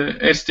guess the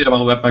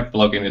HTML Webpack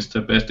plugin is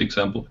the best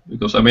example,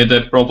 because I mean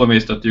the problem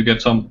is that you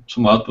get some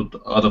output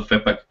out of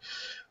Webpack,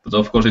 but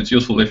of course it's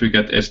useful if you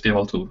get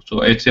HTML too. So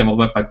HTML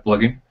Webpack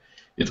plugin,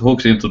 it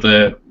hooks into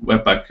the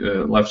Webpack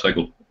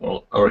lifecycle,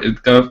 or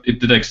it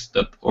detects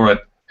that alright,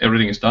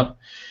 everything is done,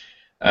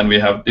 and we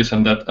have this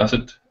and that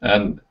asset,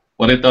 and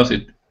what it does,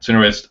 it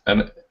generates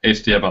an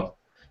HTML,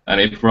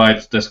 and it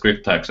writes the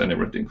script tags and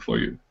everything for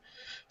you.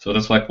 So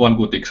that's like one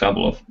good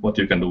example of what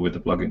you can do with the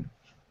plugin.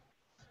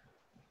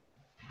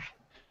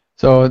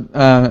 So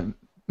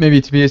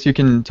maybe Tobias, you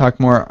can talk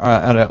more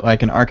at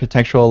like an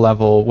architectural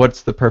level.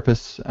 What's the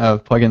purpose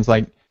of plugins?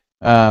 Like,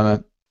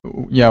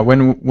 yeah,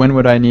 when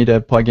would I need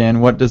a plugin?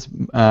 What do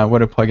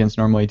plugins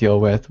normally deal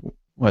with?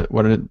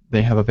 What do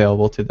they have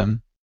available to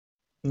them?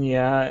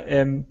 Yeah,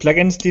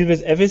 plugins deal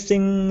with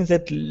everything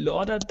that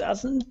Loader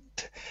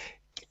doesn't.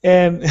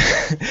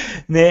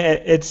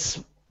 It's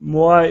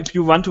more if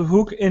you want to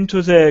hook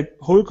into the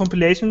whole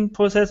compilation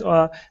process,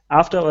 or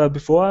after or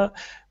before,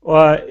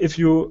 or if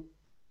you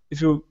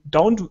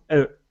don't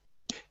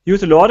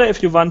use a loader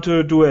if you want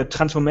to do a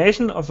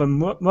transformation of a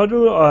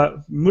module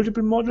or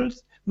multiple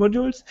modules.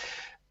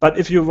 But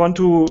if you want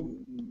to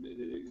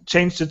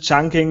change the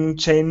chunking,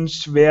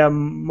 change where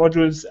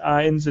modules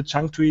are in the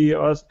chunk tree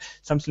or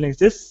something like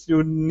this,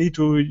 you need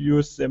to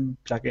use a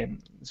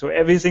plugin. So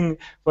everything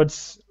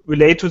what's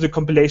related to the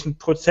compilation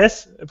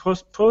process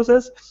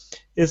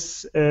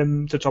is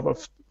the job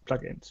of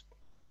plugins.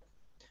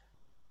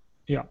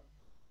 Yeah.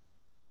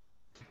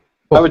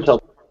 I would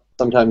tell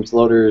sometimes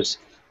loaders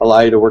allow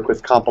you to work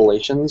with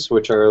compilations,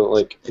 which are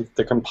like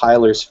the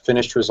compiler's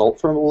finished result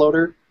from a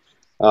loader,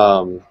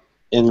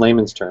 in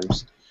layman's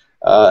terms.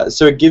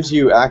 So it gives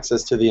you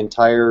access to the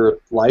entire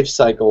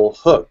lifecycle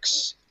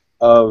hooks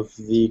of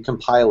the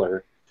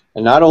compiler,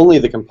 and not only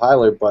the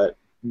compiler, but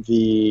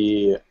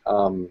the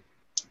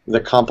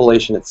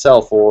compilation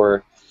itself,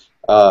 or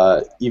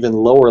even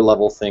lower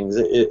level things.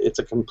 It's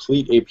a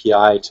complete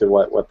API to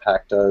what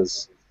Webpack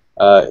does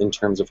in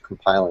terms of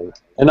compiling.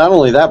 And not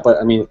only that,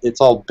 but I mean, it's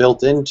all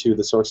built into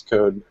the source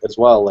code as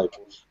well. Like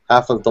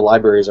half of the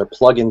libraries are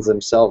plugins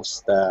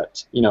themselves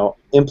that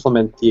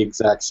implement the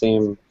exact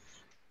same.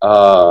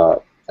 I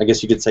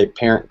guess you could say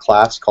parent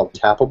class called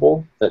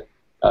Tappable that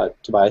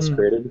Tobias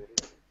created.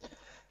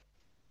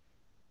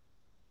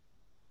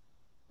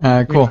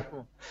 Cool.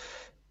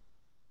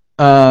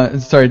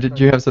 Sorry, did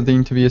you have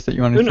something, Tobias, that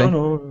you wanted to say?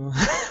 No.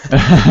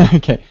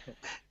 Okay,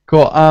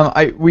 cool.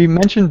 We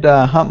mentioned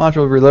hot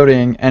module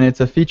reloading, and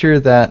it's a feature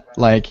that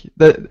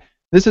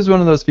this is one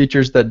of those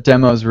features that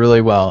demos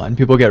really well, and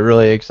people get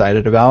really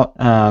excited about.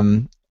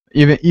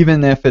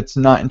 Even if it's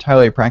not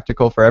entirely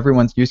practical for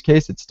everyone's use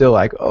case, it's still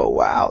like, oh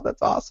wow,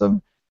 that's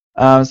awesome.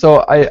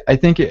 So I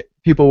think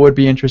people would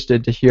be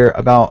interested to hear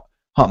about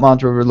hot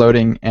module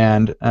reloading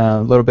and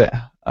a little bit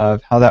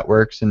of how that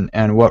works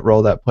and what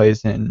role that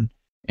plays in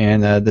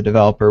the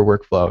developer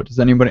workflow. Does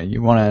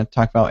you want to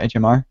talk about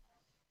HMR?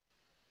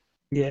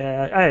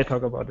 Yeah, I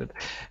talk about it.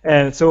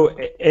 So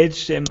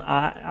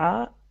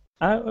HMR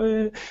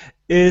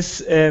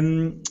is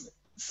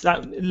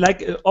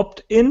like an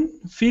opt-in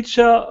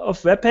feature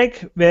of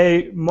Webpack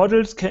where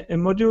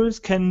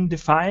modules can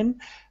define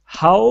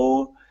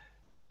how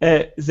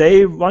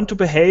they want to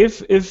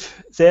behave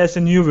if there's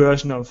a new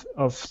version of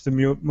the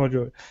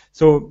module.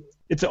 So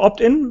it's an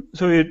opt-in.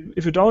 So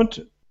if you don't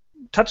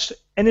touch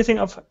anything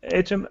of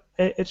HMR,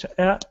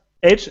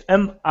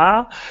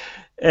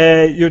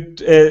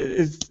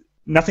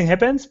 nothing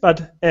happens.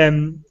 But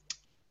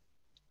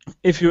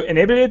if you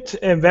enable it,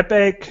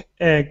 Webpack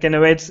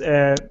generates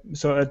a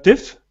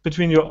diff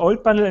between your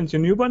old bundle and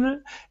your new bundle,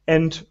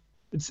 and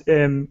it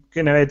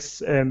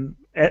generates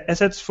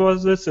assets for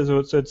this. So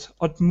it's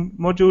hot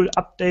module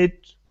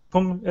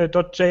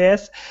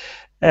update.js,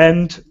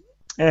 and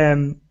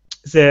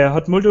the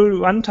hot module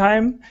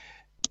runtime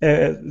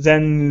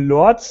then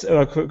loads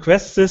or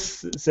requests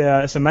this.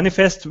 There's a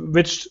manifest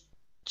which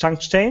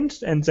chunks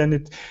changed, and then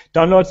it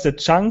downloads the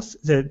chunks,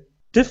 the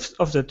diffs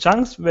of the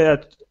chunks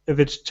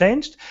which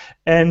changed,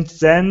 and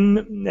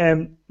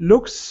then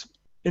looks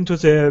into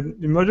the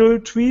module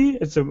tree.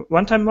 It's a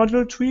runtime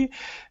module tree.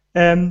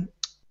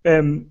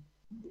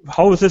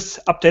 How this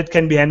update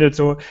can be handled.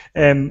 So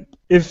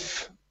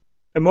if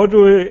a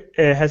module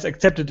has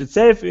accepted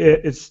itself,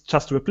 it's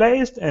just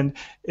replaced, and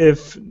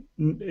if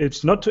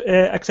it's not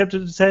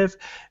accepted itself,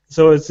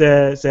 so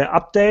the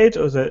update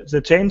or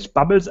the change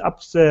bubbles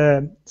up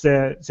the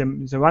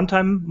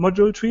runtime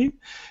module tree,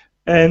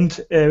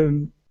 and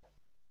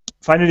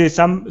finally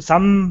some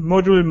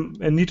module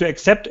need to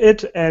accept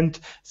it, and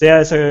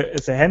there's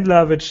a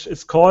handler which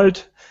is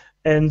called,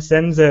 and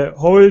then the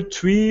whole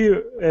tree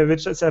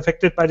which is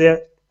affected by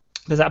the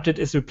update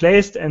is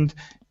replaced and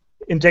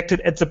injected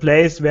at the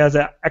place where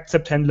the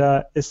accept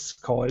handler is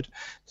called.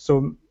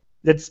 So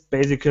that's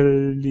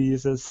basically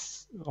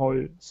this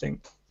whole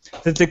thing.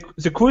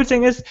 The cool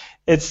thing is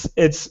it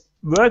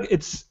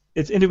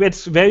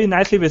integrates very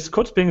nicely with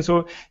code splitting.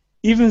 So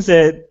even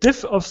the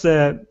diff of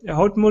the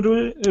hot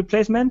module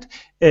replacement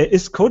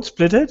is code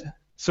splitted.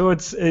 So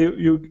it's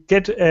you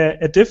get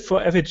a diff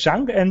for every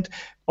chunk and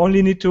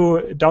only need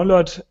to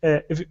download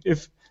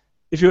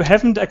if you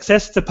haven't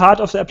accessed the part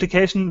of the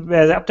application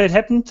where the update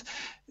happened,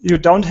 you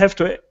don't have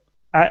to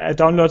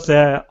download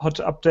the hot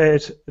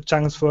update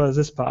chunks for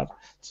this part.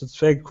 So it's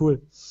very cool.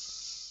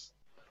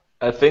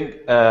 I think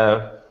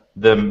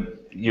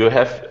you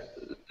have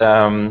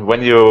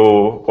when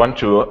you want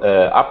to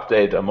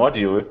update a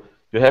module,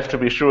 you have to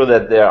be sure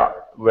that there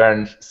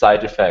weren't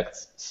side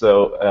effects.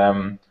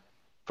 So,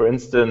 for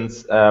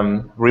instance,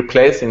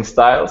 replacing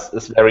styles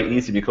is very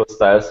easy because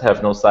styles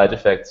have no side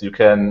effects. You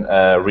can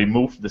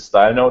remove the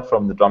style node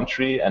from the DOM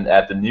tree and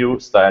add the new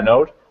style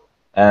node,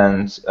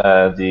 and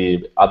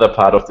the other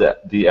part of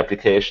the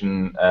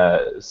application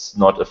is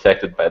not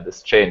affected by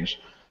this change.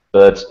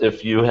 But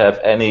if you have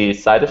any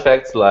side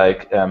effects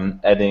like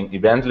adding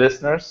event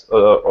listeners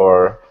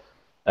or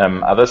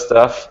other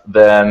stuff,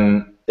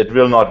 then it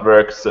will not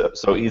work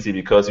so easy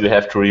because you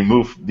have to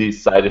remove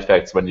these side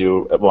effects when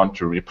you want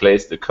to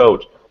replace the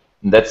code.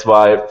 And that's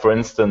why, for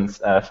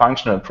instance,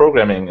 functional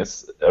programming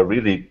is a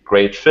really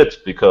great fit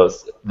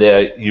because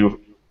there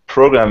you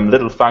program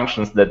little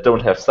functions that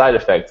don't have side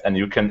effects and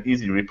you can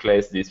easily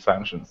replace these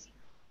functions.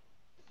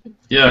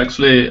 Yeah,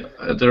 actually,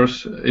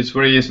 it's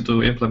very easy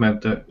to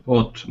implement the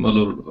hot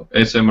module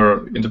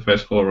jsAir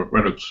interface for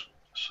Redux.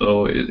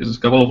 So it's a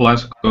couple of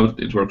lines of code,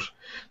 it works.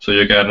 So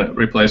you can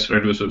replace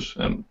reducers.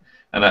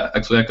 And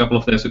actually, a couple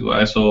of days ago,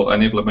 I saw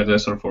an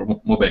implementation for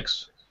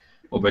MobX.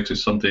 MobX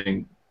is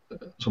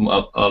some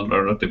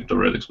alternative to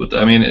Redux. But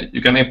I mean,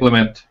 you can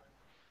implement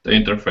the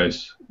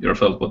interface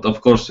yourself. But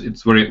of course,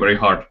 it's very, very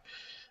hard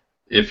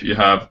if you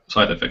have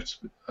side effects.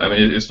 I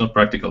mean, it's not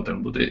practical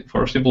then, but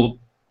for simple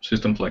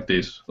systems like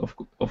this,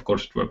 of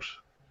course it works.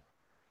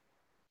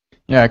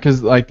 Yeah,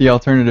 because like the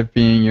alternative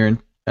being your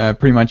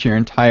pretty much your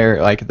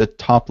entire, like the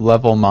top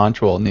level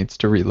module needs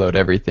to reload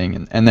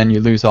everything, and then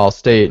you lose all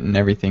state and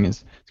everything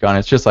is gone.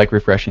 It's just like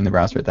refreshing the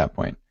browser at that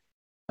point.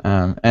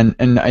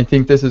 And I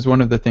think this is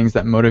one of the things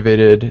that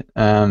motivated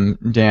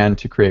Dan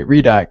to create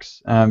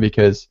Redux,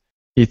 because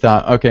he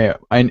thought, okay,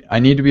 I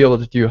need to be able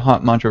to do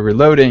hot module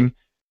reloading,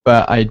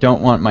 but I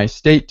don't want my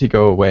state to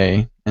go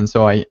away, and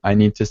so I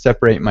need to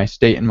separate my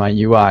state and my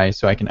UI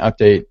so I can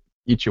update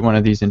each one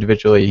of these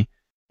individually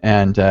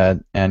and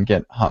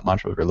get hot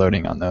module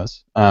reloading on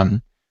those.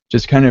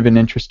 Just kind of an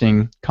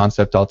interesting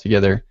concept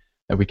altogether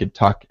that we could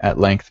talk at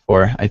length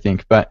for, I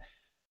think. But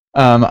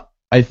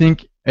I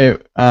think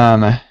it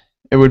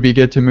would be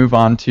good to move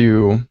on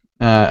to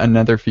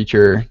another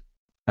feature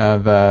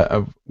of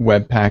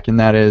Webpack, and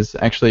that is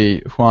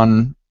actually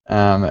Juan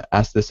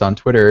asked this on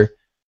Twitter.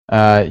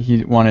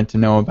 He wanted to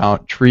know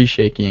about tree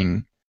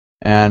shaking.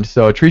 And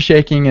so tree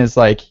shaking is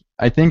like,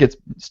 I think it's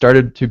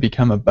started to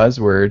become a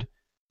buzzword,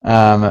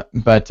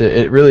 but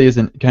it really is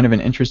kind of an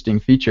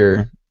interesting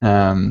feature.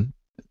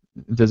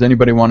 Does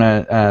anybody want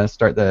to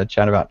start the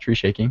chat about tree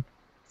shaking?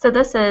 So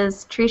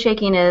tree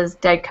shaking is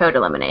dead code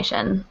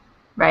elimination,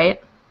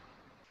 right?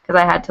 Because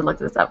I had to look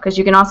this up, because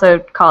you can also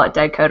call it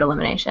dead code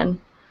elimination.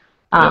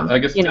 I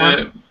guess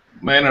the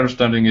main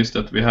understanding is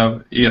that we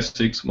have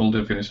ES6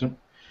 multi-definition.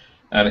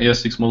 And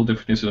ES6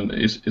 multi-definition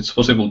it's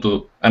possible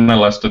to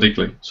analyze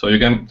statically. So you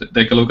can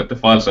take a look at the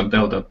files and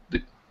tell that,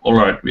 all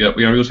right, we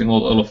are using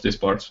all of these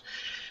parts.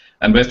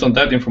 And based on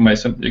that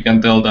information, you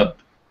can tell that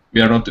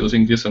we are not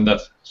using this and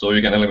that, so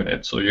you can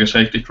eliminate. So you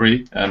shake the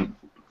tree and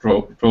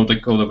throw the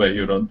code away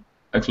you don't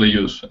actually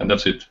use, and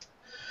that's it.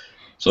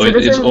 So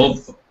it's all...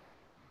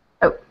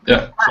 Oh.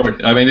 Yeah,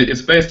 sorry. I mean,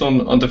 it's based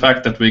on the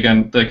fact that we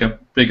can take a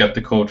peek at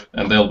the code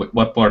and tell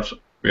what parts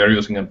we are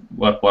using and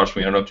what parts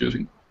we are not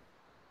using.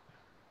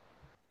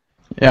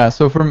 Yeah,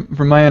 so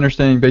from my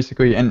understanding,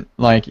 basically, and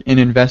like in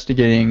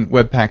investigating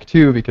Webpack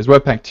 2, because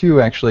Webpack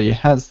 2 actually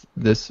has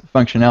this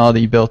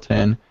functionality built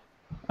in,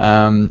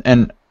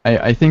 and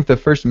I think the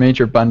first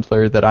major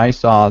bundler that I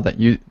saw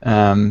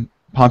that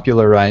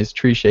popularized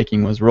tree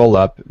shaking was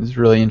Rollup. It was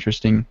a really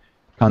interesting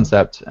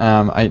concept.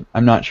 I'm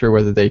not sure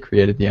whether they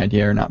created the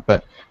idea or not,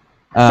 but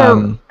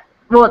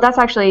well, that's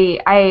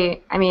actually I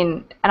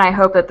mean, and I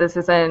hope that this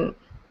isn't,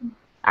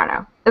 I don't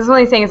know. This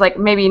only thing is like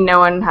maybe no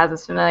one has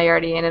this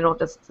familiarity and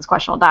this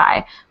question will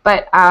die.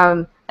 But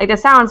like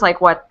this sounds like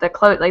what the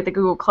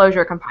Google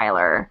Closure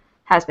compiler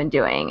has been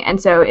doing.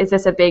 And so is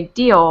this a big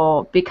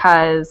deal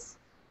because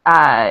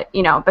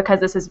because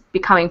this is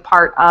becoming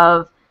part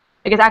of,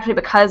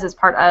 because it's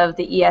part of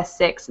the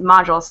ES6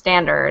 module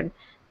standard,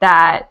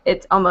 that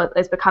it's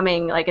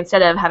becoming like,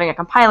 instead of having a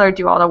compiler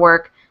do all the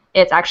work,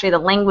 it's actually the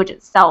language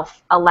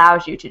itself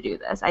allows you to do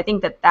this. I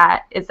think do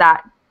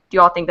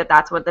you all think that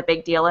that's what the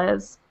big deal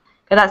is?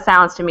 Because that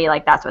sounds to me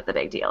like that's what the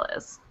big deal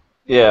is.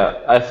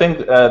 Yeah, I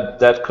think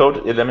that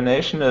code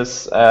elimination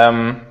is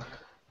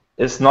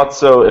not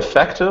so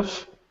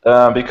effective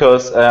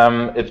because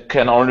it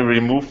can only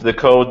remove the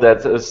code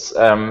that is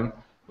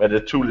where the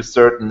tool is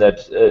certain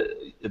that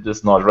it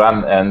is not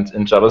run. And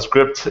in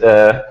JavaScript,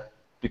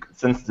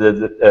 since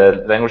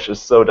the language is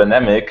so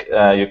dynamic,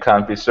 you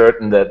can't be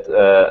certain that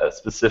a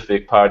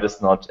specific part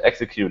is not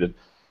executed.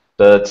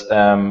 But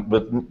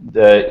with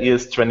the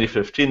ES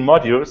 2015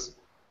 modules,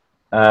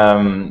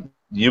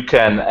 you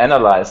can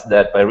analyze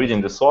that by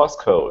reading the source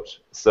code.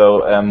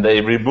 So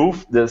they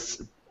remove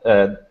this.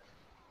 For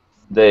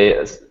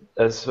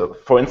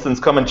instance,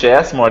 common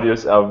JS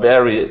modules are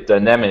very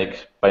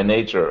dynamic by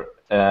nature,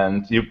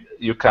 and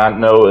you can't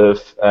know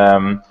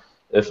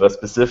if a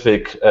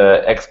specific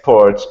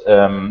export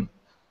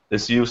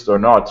is used or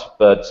not.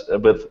 But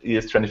with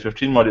ES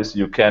 2015 modules,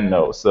 you can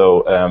know.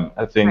 So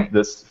I think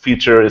this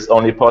feature is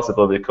only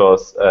possible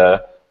because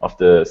of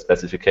the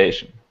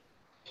specification.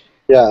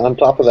 Yeah, on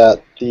top of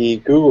that, the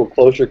Google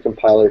Closure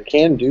compiler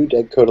can do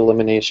dead code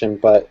elimination,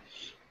 but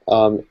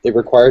it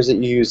requires that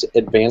you use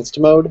advanced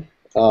mode.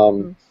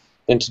 And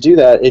to do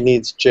that, it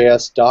needs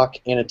JS doc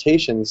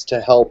annotations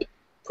to help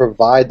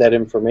provide that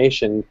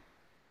information,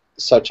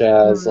 such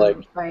as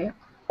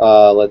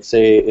let's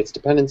say its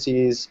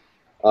dependencies.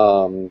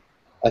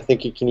 I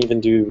think you can even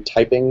do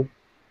typing.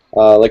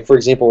 Like for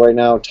example, right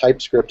now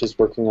TypeScript is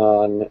working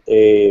on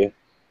a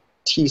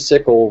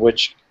T-sickle,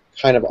 which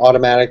kind of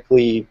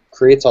automatically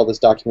creates all this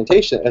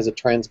documentation as it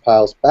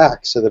transpiles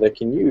back so that it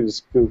can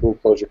use Google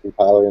Closure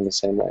compiler in the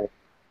same way.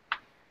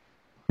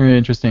 Very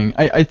interesting.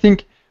 I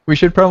think we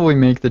should probably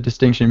make the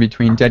distinction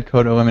between dead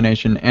code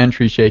elimination and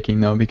tree shaking,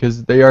 though,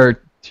 because they are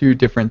two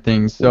different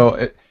things.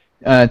 So,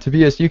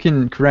 Tobias, you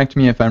can correct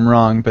me if I'm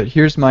wrong, but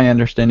here's my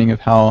understanding of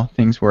how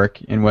things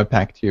work in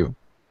Webpack 2.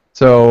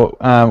 So,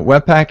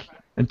 Webpack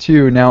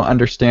 2 now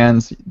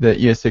understands the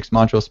ES6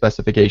 module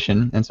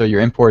specification, and so your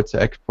imports,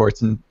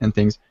 exports, and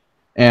things.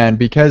 And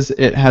because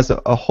it has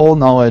a whole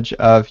knowledge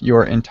of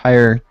your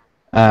entire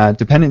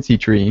dependency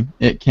tree,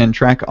 it can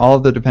track all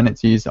of the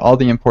dependencies, all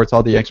the imports,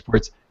 all the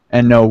exports,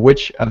 and know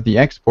which of the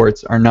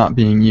exports are not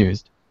being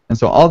used. And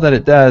so all that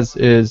it does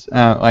is,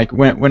 like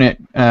when it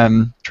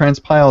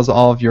transpiles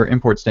all of your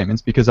import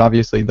statements, because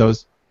obviously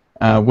those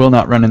will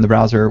not run in the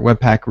browser,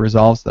 Webpack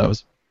resolves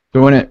those.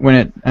 So when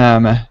it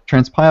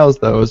transpiles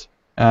those,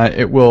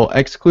 it will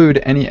exclude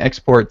any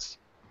exports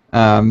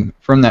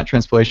from that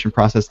transpilation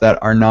process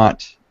that are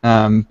not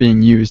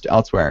being used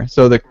elsewhere.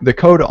 So the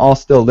code all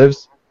still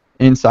lives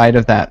inside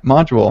of that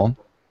module,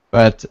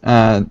 but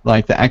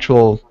like the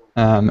actual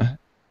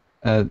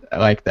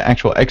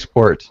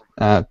export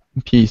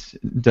piece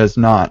does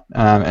not.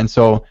 And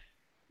so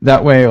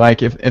that way,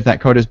 like if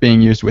that code is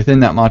being used within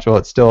that module,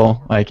 it's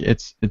still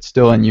it's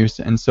still in use.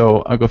 And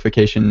so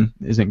uglification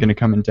isn't going to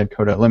come in dead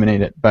code to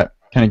eliminate it. But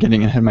kind of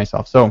getting ahead of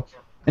myself. So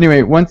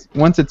anyway, once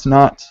it's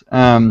not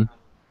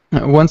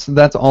once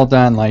that's all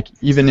done, like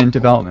even in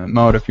development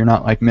mode, if you're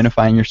not like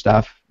minifying your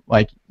stuff,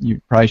 like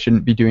you probably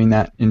shouldn't be doing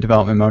that in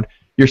development mode.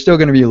 You're still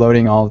going to be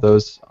loading all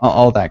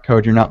that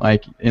code. You're not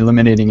like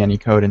eliminating any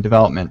code in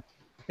development.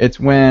 It's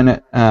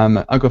when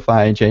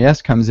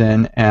Uglify.js comes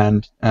in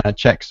and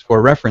checks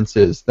for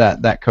references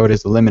that code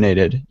is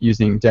eliminated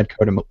using dead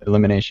code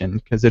elimination,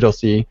 because it'll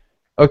see,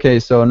 okay,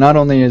 so not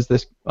only is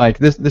this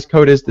this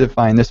code is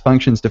defined, this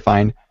function's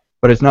defined,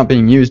 but it's not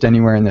being used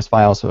anywhere in this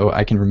file, so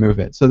I can remove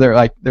it. So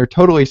they're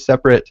totally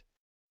separate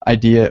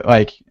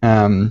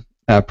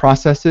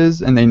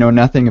processes, and they know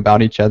nothing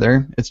about each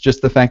other. It's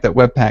just the fact that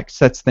Webpack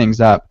sets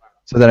things up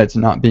so that it's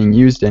not being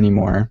used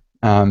anymore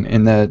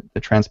in the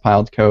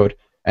transpiled code,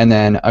 and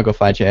then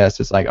Uglify.js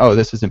is like, oh,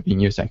 this isn't being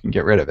used, I can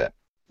get rid of it.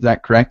 Is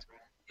that correct?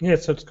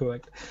 Yes, that's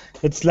correct.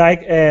 It's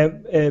like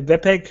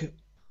Webpack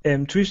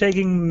tree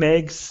shaking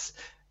makes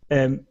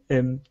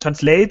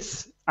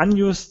translates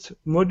unused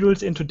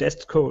modules into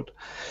test code.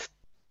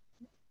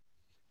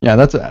 Yeah,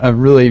 that's a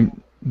really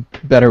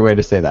better way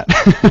to say that.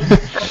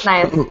 That's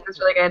nice. That's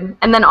really good.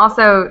 And then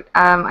also,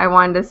 I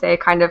wanted to say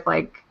kind of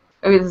like,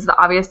 maybe this is the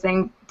obvious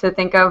thing to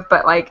think of,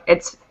 but like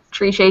it's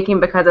tree shaking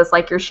because it's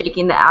like you're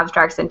shaking the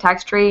abstract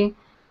syntax tree,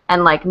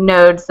 and like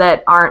nodes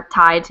that aren't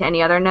tied to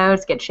any other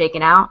nodes get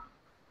shaken out.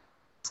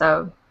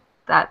 So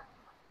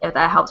if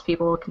that helps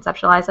people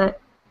conceptualize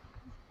it.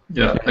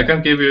 Yeah, I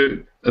can give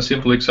you a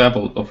simple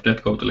example of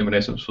dead code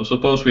elimination. So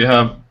suppose we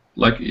have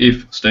like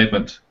if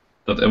statement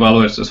that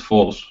evaluates as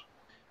false.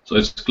 So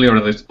it's clear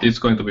that it's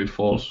going to be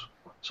false.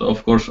 So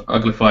of course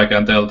Uglify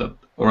can tell that,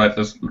 alright,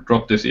 let's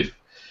drop this if.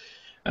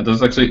 And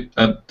that's actually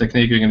a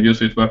technique you can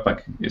use with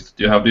Webpack, is that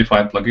you have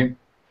defined plugin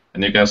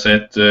and you can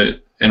set the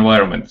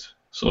environment.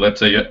 So let's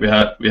say we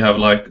have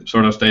like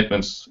certain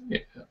statements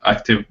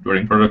active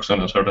during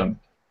production and certain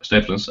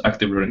statements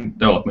active during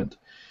development.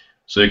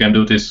 So you can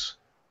do this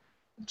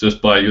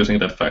just by using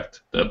the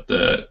fact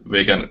that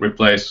we can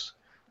replace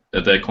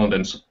the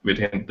contents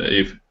within the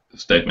if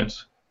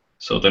statements.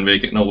 So then we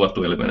know what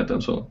to eliminate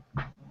and so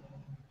on.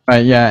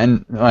 Right, yeah,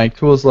 and like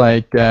tools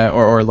like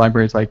or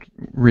libraries like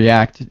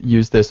React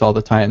use this all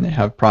the time. They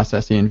have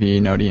process env,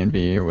 node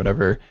env, or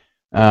whatever,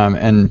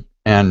 and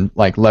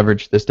like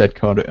leverage this dead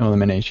code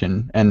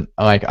elimination. And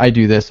like I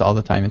do this all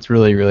the time. It's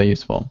really, really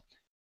useful.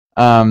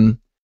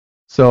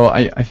 So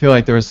I feel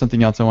like there was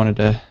something else I wanted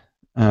to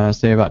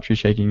say about tree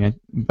shaking,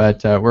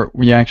 but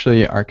we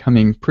actually are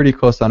coming pretty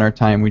close on our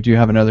time. We do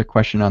have another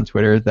question on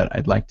Twitter that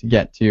I'd like to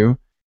get to.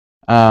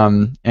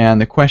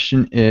 And the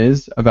question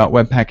is about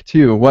Webpack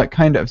 2. What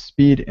kind of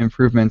speed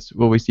improvements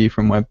will we see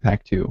from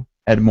Webpack 2?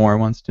 Ed Moore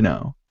wants to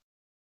know.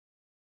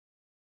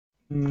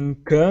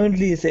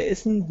 Currently, there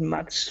isn't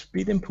much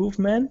speed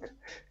improvement.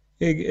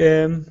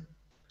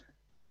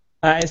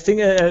 I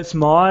think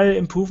small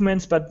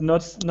improvements, but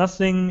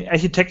nothing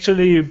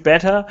architecturally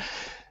better.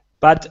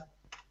 But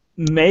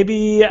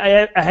maybe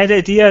I had the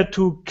idea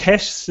to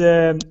cache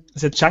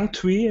the chunk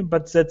tree,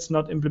 but that's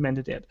not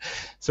implemented yet.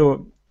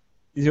 So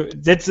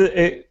that's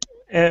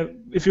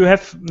if you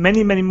have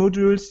many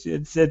modules,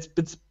 it's a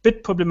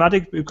bit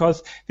problematic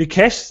because we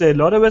cache the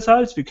loader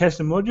results, we cache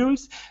the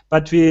modules,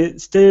 but we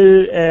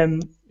still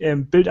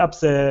build up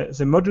the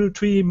module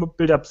tree,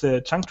 build up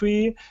the chunk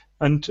tree,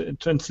 and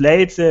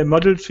translate the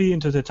module tree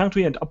into the chunk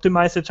tree and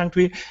optimize the chunk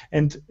tree.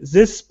 And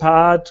this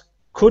part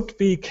could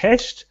be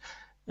cached,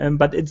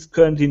 but it's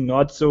currently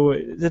not. So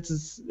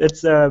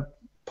that's a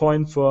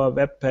point for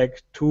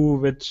Webpack 2,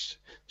 which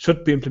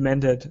should be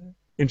implemented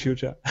in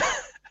future.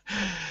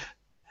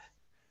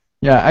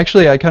 Yeah,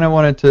 actually, I kind of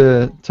wanted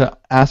to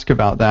ask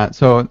about that.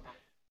 So,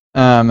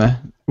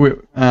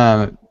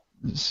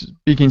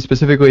 speaking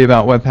specifically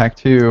about Webpack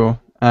 2,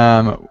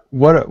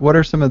 what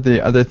are some of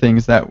the other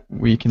things that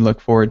we can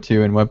look forward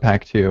to in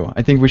Webpack 2?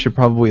 I think we should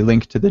probably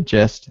link to the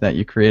gist that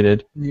you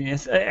created.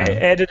 Yes, I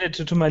added it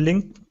to my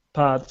link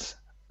parts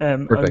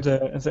on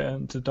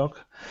the doc.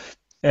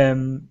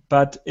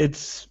 But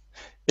it's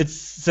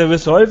the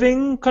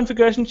resolving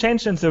configuration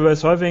changed and the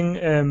resolving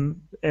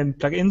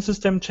plugin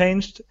system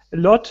changed a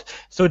lot,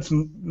 so it's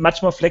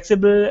much more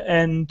flexible.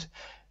 And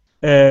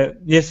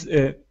yes,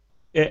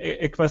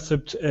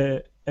 ECMAScript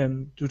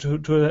due to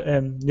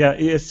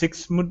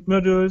ES6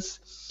 modules,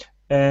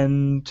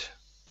 and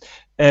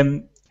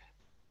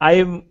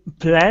I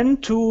plan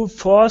to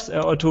force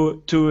or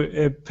to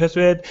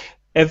persuade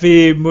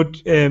every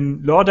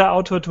loader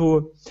author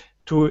to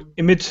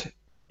emit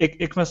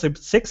ECMAScript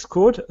 6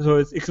 code, so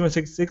it's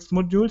ECMAScript 6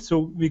 modules,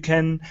 so we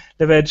can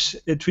leverage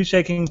tree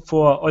shaking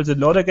for all the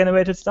loader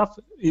generated stuff.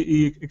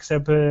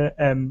 Example,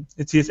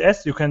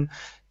 CSS. You can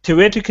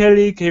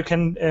theoretically tree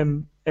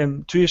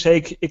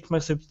shake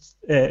ECMAScript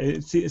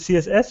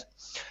CSS.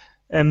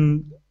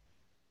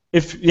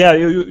 If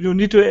you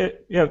need to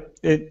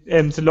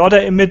the loader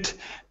emit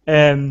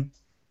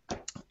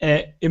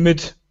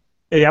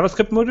a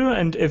JavaScript module,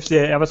 and if the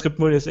JavaScript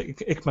module is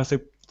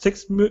ECMAScript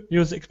 6,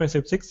 use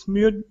ECMAScript 6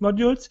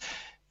 modules,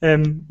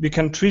 we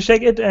can tree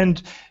shake it,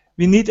 and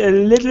we need a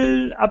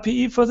little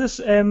API for this,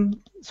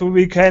 so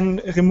we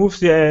can remove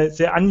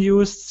the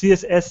unused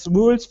CSS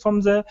rules from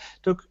the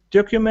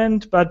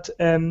document, but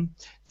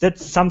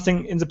that's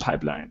something in the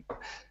pipeline.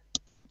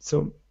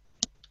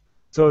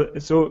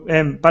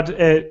 But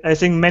I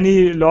think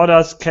many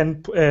loaders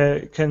can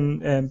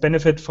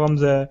benefit from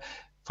the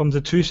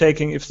tree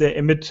shaking if they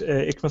emit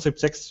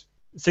ECMAScript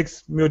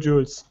 6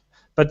 modules.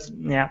 But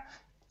yeah.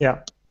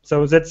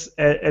 So that's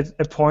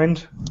a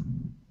point.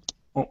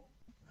 Oh.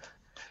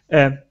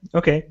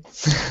 Okay.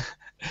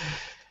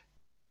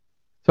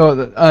 So,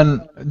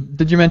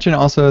 did you mention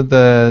also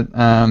the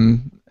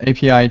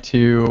API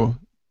to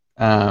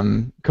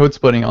code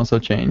splitting also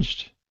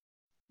changed?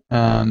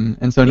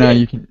 And so now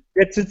you can.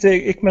 It's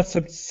the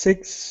ECMAScript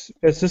 6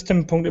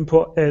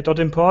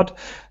 system.import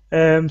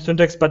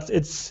syntax, but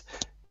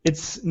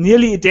it's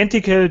nearly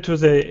identical to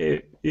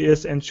the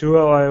ensure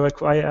or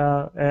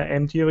require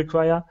empty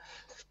require.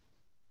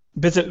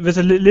 With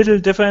a little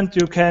different,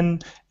 you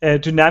can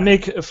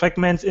dynamic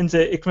fragments in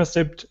the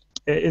ECMAScript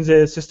in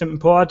the system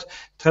import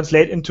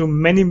translate into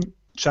many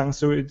chunks,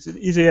 so it's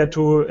easier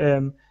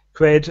to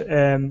create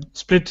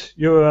split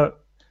your.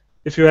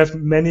 If you have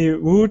many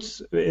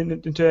roots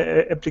into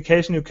an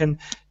application, you can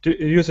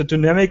use a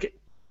dynamic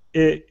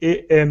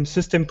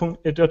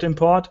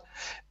system.import,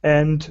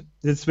 and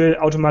this will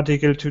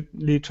automatically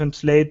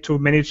translate to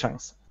many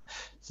chunks.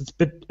 So it's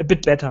a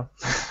bit better.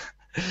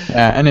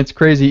 Yeah, and it's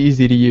crazy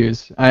easy to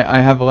use. I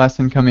have a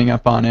lesson coming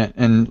up on it,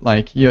 and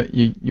like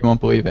you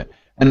won't believe it.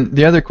 And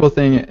the other cool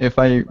thing, if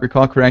I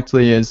recall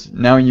correctly, is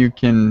now you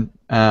can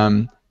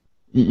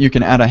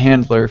add a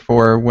handler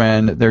for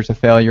when there's a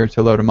failure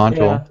to load a module.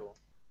 Yeah.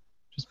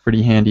 Which is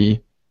pretty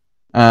handy.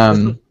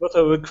 This was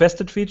a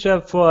requested feature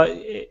for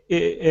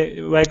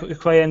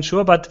require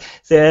ensure, but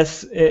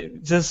there's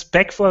the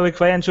spec for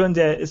require ensure, and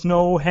there is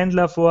no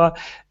handler for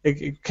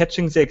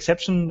catching the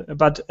exception.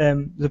 But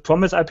the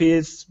promise IP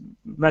is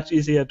much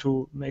easier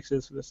to make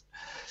this with.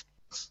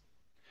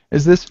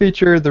 Is this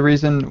feature the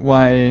reason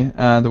why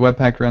the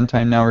Webpack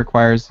runtime now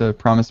requires a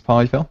promised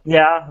polyfill?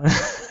 Yeah.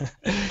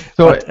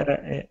 So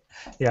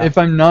yeah. if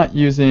I'm not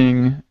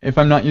using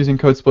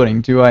code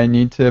splitting, do I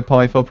need to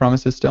polyfill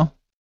promises still?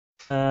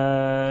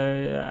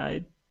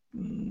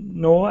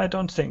 No, I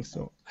don't think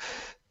so.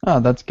 Oh,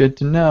 that's good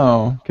to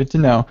know. Good to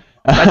know.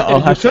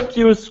 But you should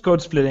use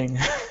code splitting.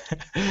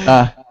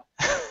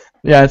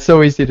 Yeah, it's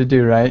so easy to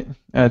do, right?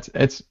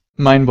 It's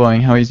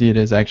mind-blowing how easy it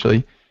is,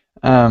 actually.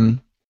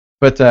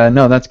 But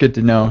no, that's good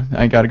to know.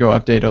 I got to go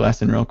update a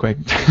lesson real quick.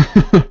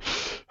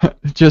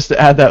 Just to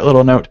add that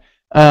little note.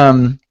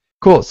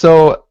 Cool.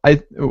 So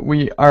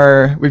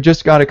we've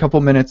just got a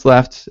couple minutes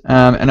left,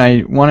 and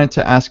I wanted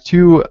to ask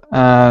two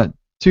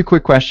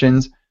quick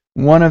questions.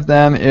 One of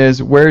them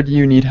is, where do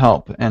you need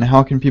help, and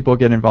how can people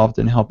get involved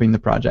in helping the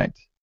project?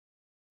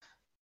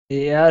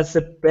 Yeah,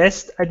 the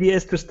best idea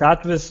is to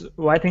start with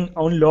writing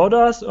own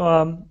loaders,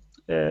 or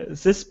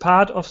this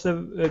part of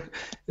the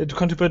to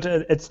contribute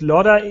at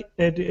loader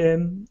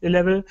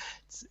level.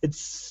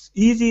 It's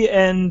easy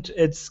and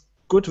it's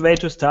good way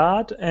to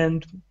start,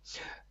 and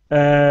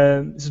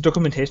the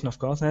documentation, of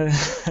course.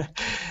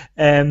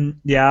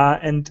 Yeah,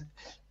 and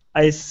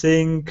I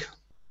think,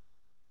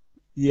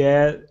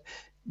 yeah,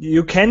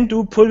 you can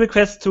do pull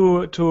requests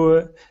to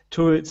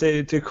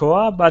the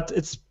core, but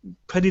it's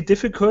pretty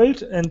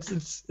difficult and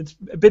it's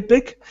a bit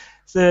big.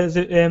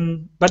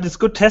 But it's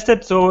good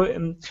tested. So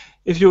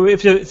if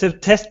the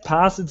test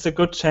pass, it's a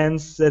good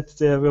chance that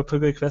your pull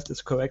request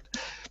is correct.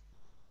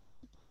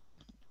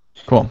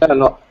 Cool.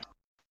 And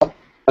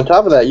on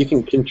top of that, you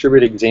can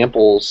contribute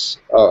examples,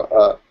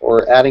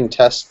 or adding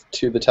tests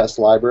to the test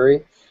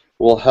library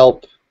will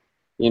help,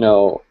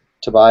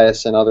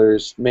 Tobias and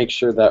others make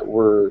sure that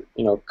we're,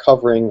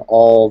 covering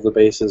all the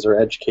bases or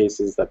edge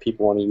cases that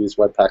people want to use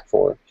Webpack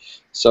for.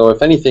 So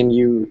if anything,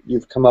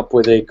 you've come up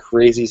with a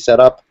crazy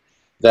setup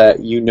that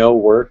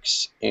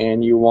works,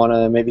 and you want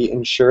to maybe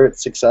ensure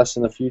its success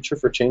in the future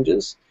for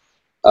changes,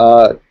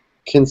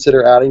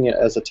 consider adding it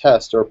as a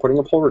test or putting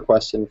a pull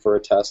request in for a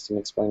test and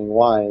explaining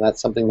why, and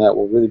that's something that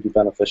will really be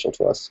beneficial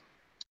to us.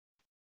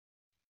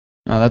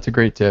 Oh, that's a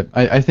great tip.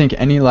 I think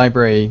any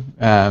library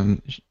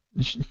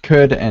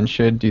could and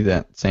should do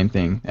that same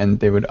thing, and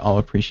they would all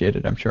appreciate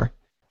it, I'm sure.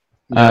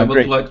 Yeah, I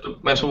would like to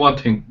mention one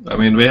thing. I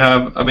mean,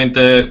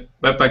 the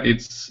Webpack,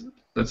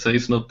 let's say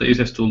it's not the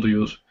easiest tool to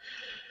use.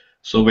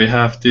 So we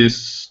have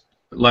this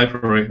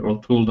library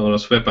or tool known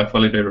as Webpack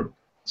Validator.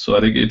 So I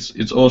think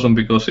it's awesome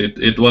because it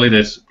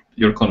validates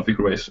your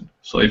configuration.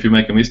 So if you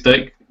make a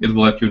mistake, it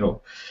will let you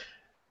know.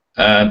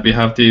 And we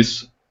have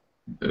these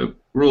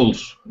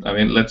rules. I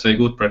mean, let's say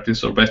good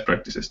practice or best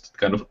practices that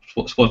kind of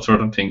spot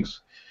certain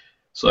things.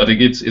 So I think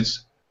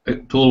it's a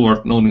tool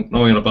worth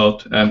knowing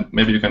about, and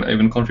maybe you can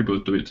even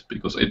contribute to it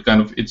because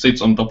it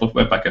sits on top of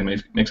Webpack and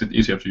makes it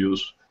easier to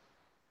use.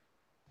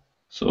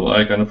 So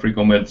I kind of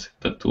recommend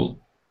that tool.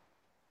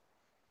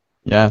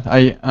 Yeah,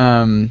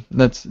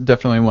 that's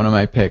definitely one of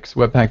my picks.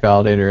 Webpack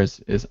Validator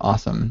is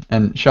awesome,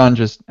 and Sean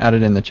just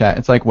added in the chat.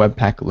 It's like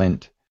Webpack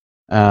Lint,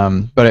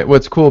 but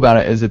what's cool about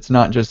it is it's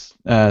not just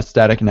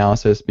static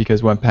analysis,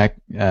 because Webpack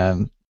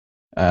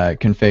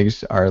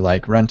configs are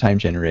like runtime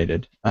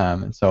generated,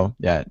 and so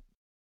yeah,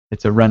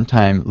 it's a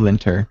runtime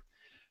linter.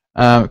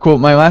 Cool.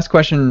 My last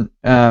question.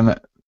 Oh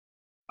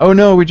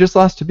no, we just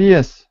lost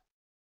Tobias.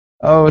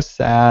 Oh,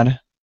 sad.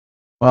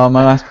 Well,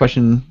 my last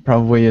question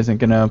probably isn't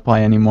going to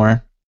apply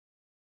anymore.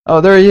 Oh,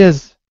 there he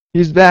is.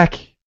 He's back.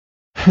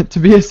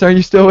 Tobias, are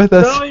you still with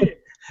us? Sorry,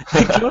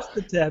 I closed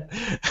the tab.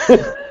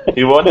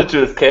 He wanted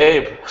to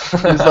escape.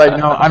 He's like,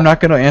 no, I'm not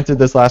going to answer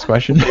this last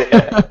question.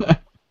 Yeah.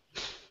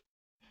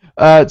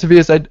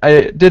 Tobias,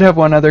 I did have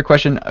one other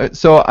question.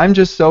 So I'm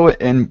just so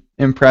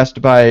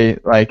impressed by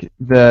like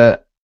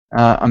the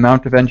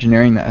amount of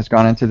engineering that has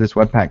gone into this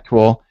Webpack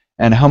tool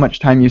and how much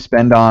time you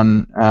spend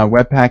on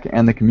Webpack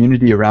and the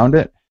community around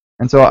it.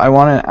 And so I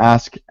want to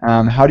ask,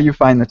 how do you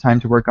find the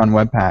time to work on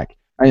Webpack?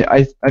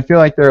 I feel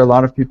like there are a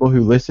lot of people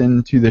who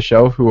listen to the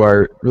show who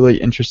are really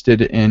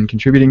interested in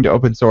contributing to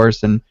open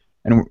source and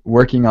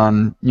working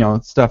on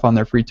stuff on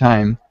their free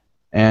time.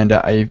 And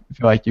I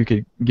feel like you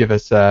could give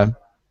us some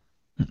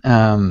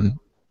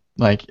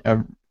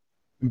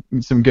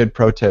good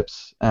pro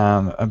tips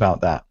about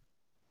that.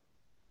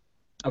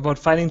 About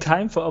finding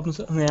time for open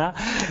source,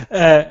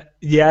 yeah.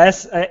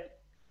 Yes,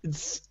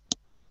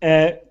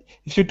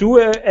 if you do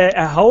a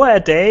hour a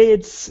day,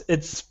 it's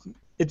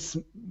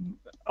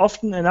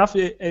often enough.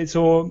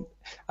 So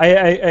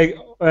every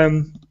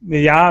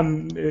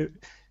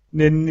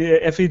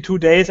 2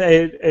 days I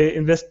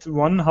invest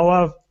 1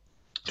 hour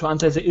to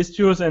answer the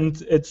issues,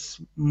 and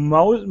it's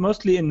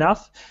mostly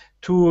enough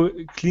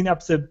to clean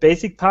up the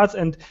basic parts.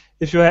 And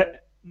if you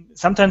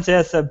sometimes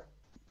there's a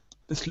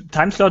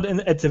time slot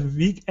at the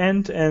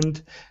weekend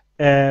and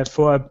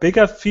for a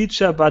bigger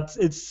feature, but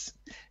it's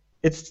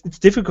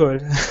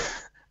difficult.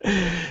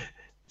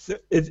 So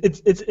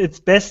it's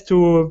best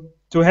to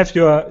have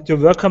your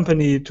work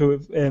company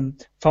to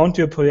found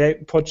your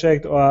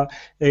project or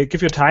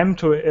give you time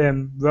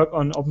to work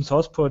on open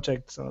source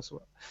projects or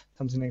so,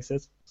 something like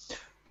this.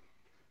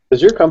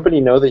 Does your company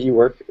know that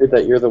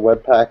that you're the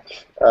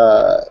Webpack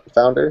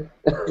founder?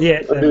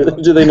 Yes.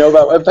 Do they know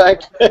about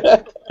Webpack?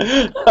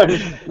 I'm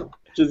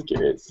just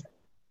curious.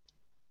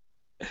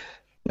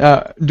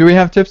 Do we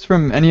have tips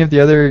from any of the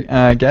other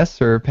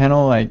guests or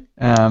panel? Like,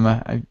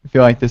 I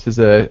feel like this is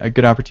a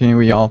good opportunity.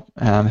 We all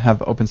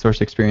have open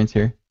source experience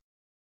here.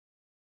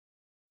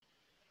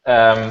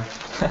 To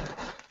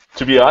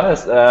be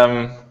honest,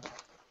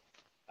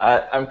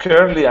 I'm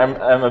currently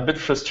a bit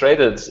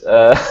frustrated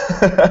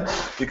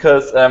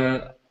because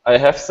I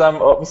have some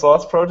open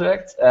source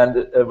projects,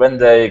 and when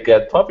they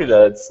get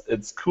popular,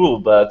 it's cool.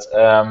 But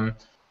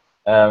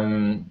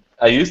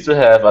I used to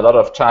have a lot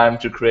of time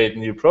to create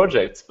new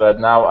projects, but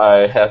now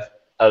I have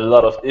a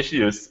lot of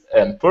issues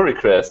and pull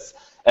requests.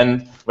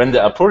 And when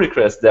there are pull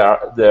requests,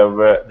 there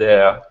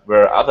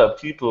were other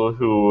people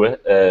who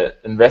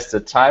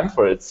invested time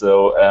for it.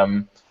 So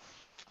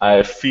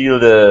I feel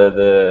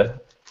the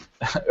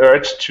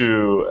urge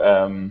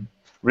to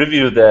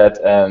review that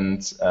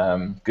and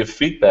give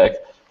feedback.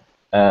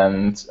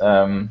 And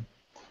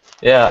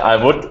yeah, I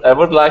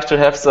would like to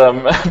have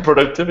some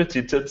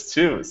productivity tips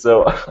too.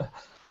 So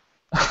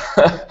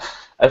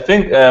I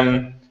think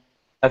that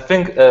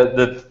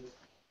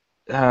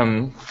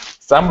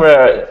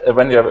somewhere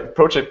when your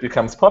project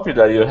becomes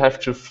popular, you have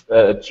to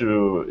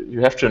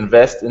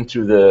invest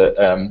into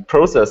the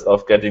process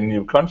of getting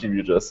new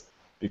contributors,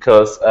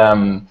 because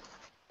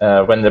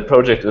when the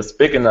project is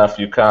big enough,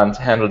 you can't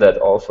handle that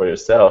all for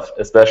yourself,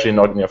 especially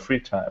not in your free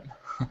time.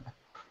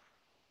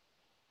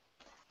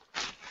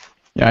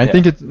 Yeah, I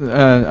think it's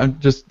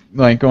just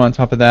like go on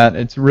top of that.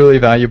 It's really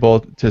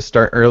valuable to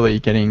start early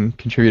getting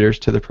contributors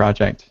to the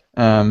project,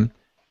 and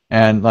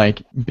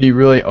like be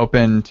really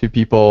open to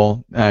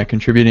people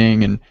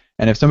contributing. And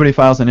if somebody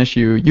files an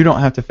issue, you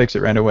don't have to fix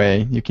it right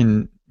away. You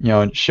can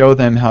show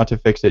them how to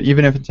fix it,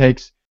 even if it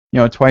takes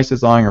twice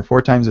as long or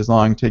 4 times as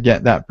long to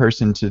get that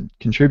person to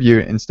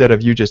contribute instead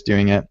of you just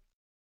doing it.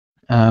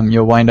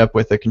 You'll wind up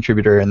with a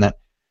contributor, and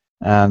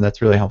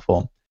that's really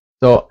helpful.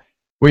 So.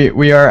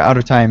 We are out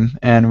of time,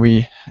 and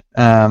we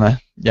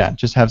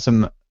just have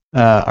some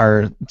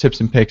our tips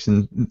and picks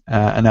and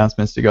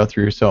announcements to go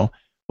through. So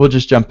we'll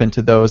just jump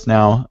into those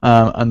now,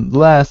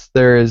 unless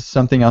there is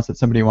something else that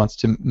somebody wants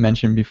to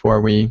mention before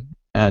we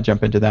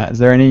jump into that. Is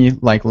there any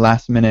like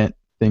last minute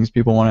things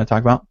people want to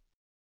talk about?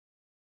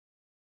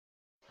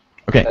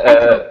 Okay.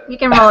 You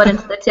can roll it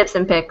into the tips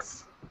and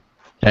picks.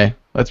 Okay,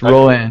 let's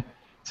roll in.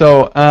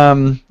 So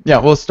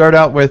we'll start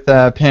out with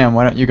Pam.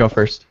 Why don't you go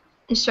first?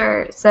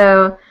 Sure.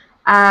 So.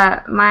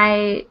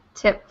 My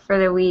tip for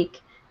the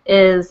week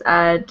is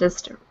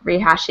just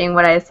rehashing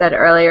what I said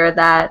earlier,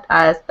 that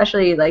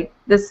especially like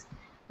this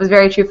was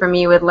very true for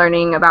me with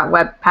learning about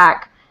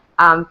Webpack,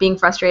 being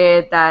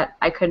frustrated that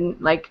I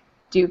couldn't like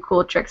do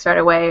cool tricks right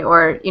away,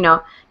 or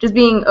just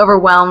being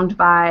overwhelmed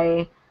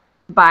by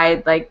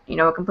like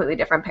a completely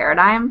different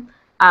paradigm,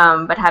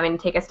 but having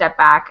to take a step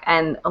back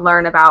and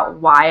learn about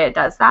why it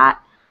does that.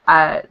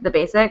 The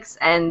basics,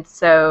 and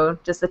so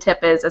just the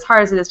tip is, as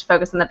hard as it is to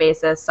focus on the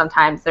basics,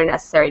 sometimes they're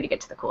necessary to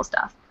get to the cool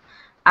stuff.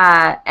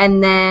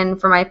 And then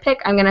for my pick,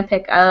 I'm going to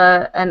pick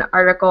an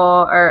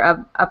article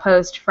or a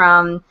post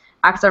from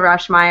Axel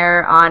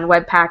Rauschmeier on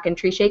Webpack and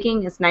tree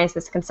shaking. It's nice,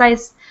 it's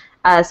concise,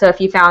 so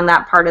if you found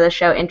that part of the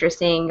show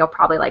interesting, you'll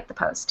probably like the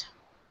post.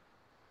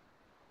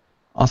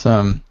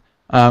 Awesome.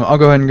 I'll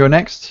go ahead and go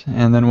next,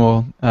 and then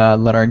we'll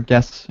let our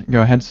guests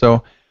go ahead.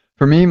 So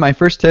for me, my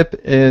first tip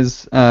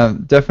is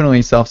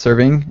definitely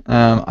self-serving.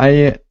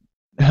 My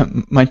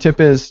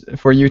tip is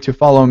for you to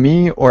follow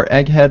me or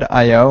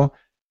Egghead.io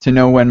to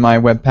know when my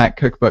Webpack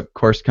cookbook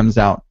course comes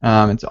out.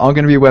 It's all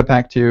going to be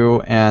Webpack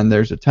 2, and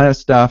there's a ton of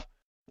stuff.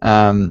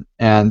 And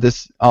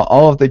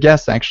all of the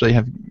guests actually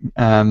have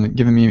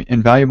given me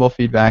invaluable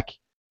feedback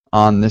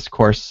on this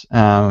course.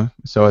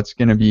 So it's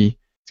going to be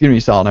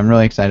solid. I'm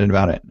really excited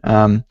about it.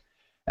 And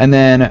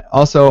then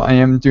also I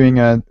am doing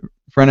a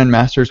Front-End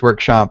Masters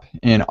workshop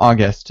in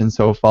August, and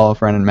so follow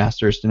Front-End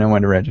Masters to know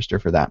when to register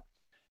for that.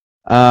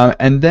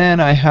 And then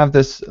I have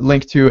this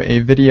link to a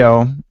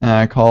video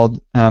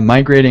called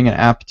Migrating an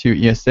App to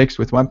ES6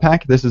 with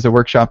Webpack. This is a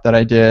workshop that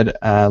I did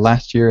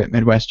last year at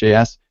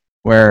Midwest.js,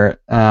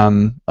 where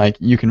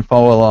you can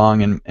follow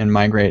along and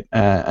migrate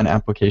an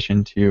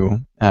application to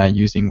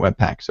using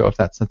Webpack. So if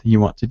that's something you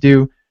want to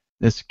do,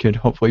 this could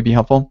hopefully be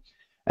helpful.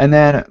 And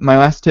then my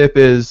last tip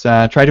is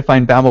try to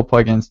find Babel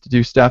plugins to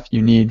do stuff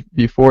you need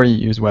before you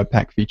use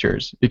Webpack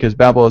features, because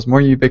Babel is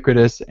more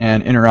ubiquitous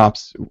and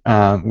interops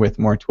with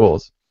more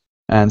tools.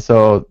 And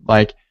so,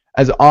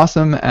 as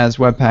awesome as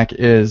Webpack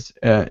is,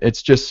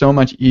 it's just so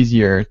much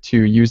easier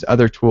to use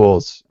other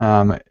tools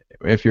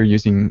if you're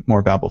using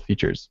more Babel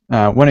features.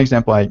 One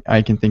example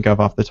I can think of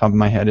off the top of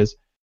my head is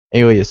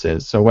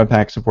aliases. So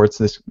Webpack supports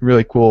this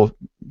really cool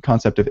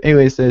concept of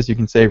aliases. You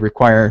can say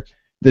require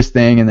this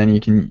thing, and then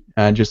you can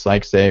just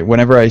say,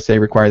 whenever I say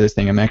require this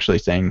thing, I'm actually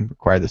saying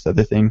require this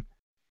other thing.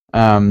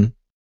 And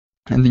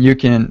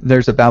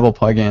there's a Babel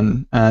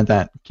plugin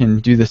that can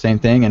do the same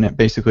thing, and it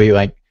basically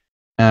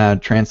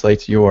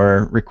translates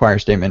your require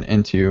statement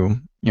into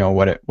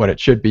what it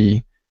should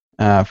be,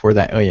 for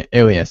that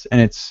alias,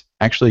 and it's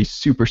actually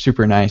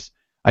super nice.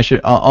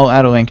 I'll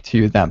add a link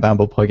to that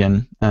Babel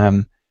plugin.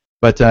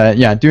 But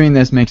yeah, doing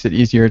this makes it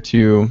easier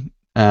to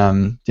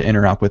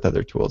interop with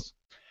other tools.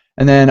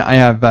 And then I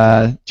have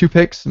 2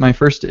 picks. My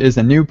first is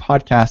a new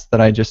podcast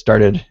that I just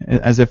started,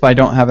 as if I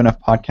don't have enough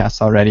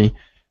podcasts already.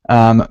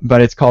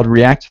 But it's called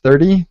React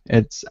 30.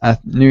 It's a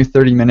new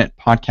 30-minute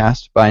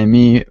podcast by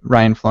me,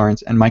 Ryan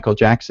Florence, and Michael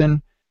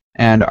Jackson.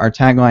 And our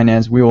tagline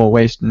is, "We will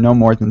waste no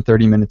more than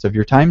 30 minutes of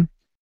your time."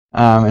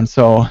 And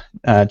so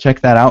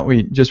check that out.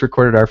 We just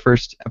recorded our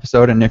first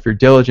episode, and if you're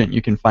diligent,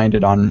 you can find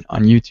it on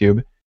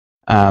YouTube.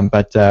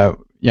 But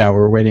yeah,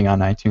 we're waiting on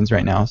iTunes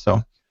right now,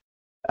 so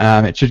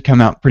it should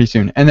come out pretty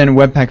soon. And then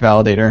Webpack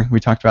Validator,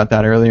 we talked about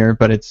that earlier,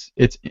 but it's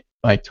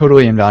like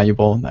totally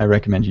invaluable. I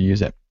recommend you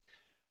use it.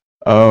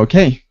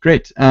 Okay,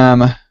 great.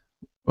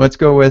 Let's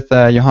go with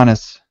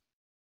Johannes.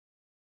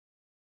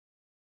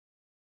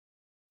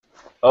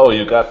 Oh,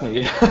 you got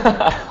me.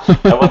 I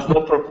was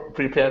not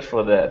prepared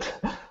for that.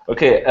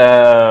 Okay.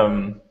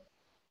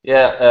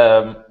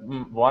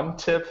 One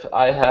tip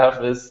I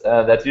have is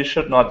that you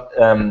should not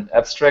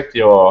abstract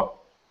your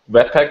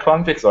Webpack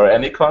configs or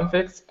any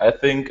configs. I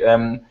think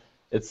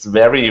it's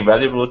very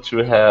valuable to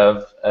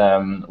have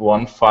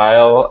one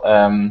file,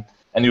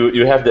 and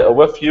you have the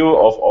overview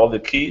of all the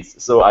keys.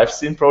 So I've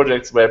seen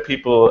projects where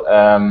people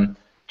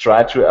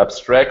try to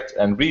abstract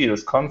and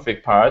reuse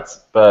config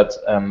parts, but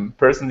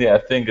personally I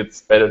think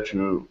it's better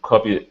to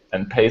copy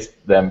and paste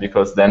them,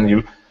 because then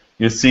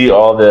you see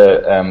all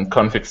the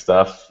config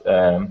stuff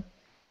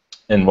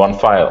in one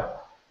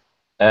file.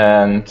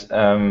 And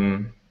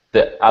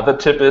the other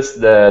tip is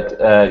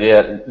that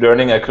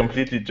learning a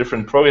completely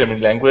different programming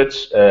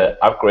language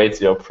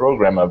upgrades your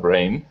programmer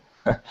brain.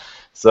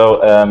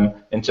 So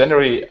in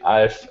January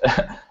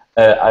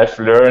I've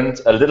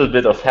learned a little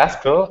bit of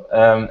Haskell,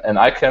 and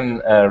I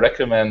can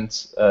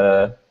recommend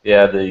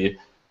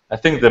I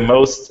think the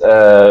most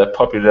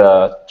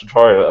popular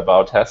tutorial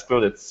about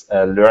Haskell. It's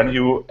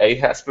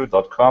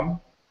learnuahaskell.com,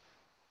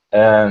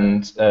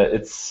 and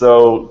it's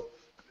so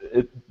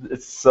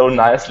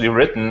nicely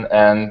written.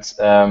 And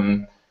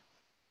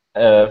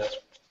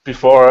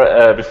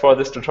before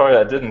this tutorial,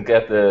 I didn't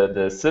get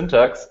the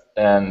syntax,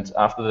 and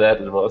after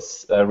that, it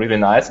was really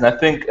nice. And I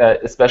think,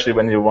 especially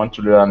when you want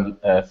to learn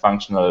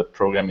functional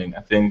programming,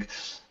 I think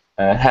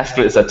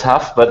Haskell is a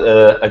tough but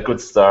a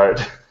good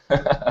start.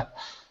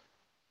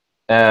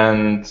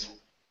 And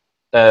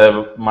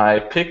my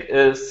pick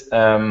is,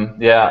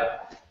 I'm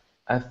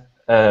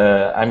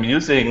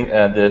using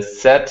the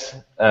set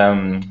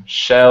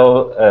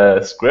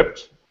shell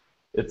script.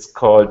 It's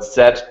called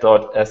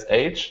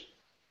set.sh.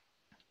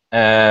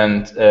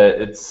 And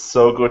it's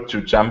so good to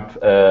jump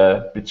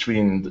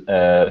between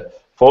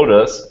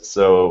folders.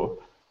 So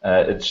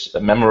it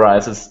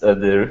memorizes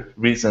the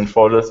recent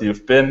folders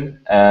you've been,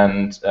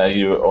 and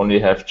you only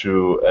have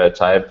to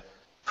type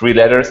 3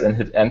 letters and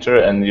hit enter,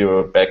 and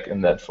you're back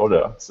in that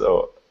folder.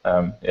 So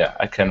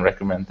I can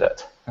recommend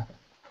that.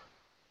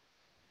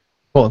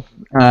 Cool.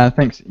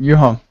 Thanks.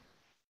 Juho.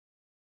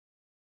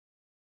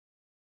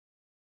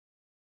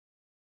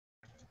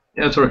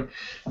 Yeah, sorry.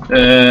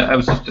 I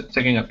was just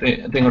checking a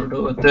thing or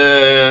two.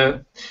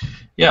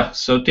 But,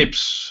 so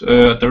tips.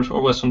 There's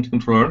always something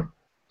to learn.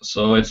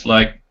 So it's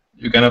like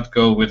you cannot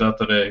go without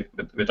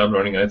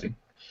learning anything,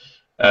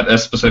 and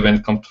especially when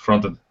it comes to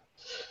frontend.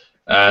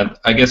 And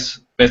I guess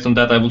based on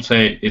that, I would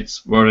say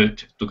it's worth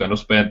it to kind of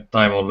spend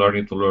time on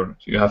learning to learn.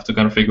 So you have to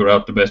kind of figure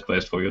out the best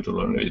place for you to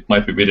learn. It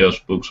might be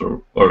videos, books,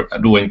 or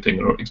doing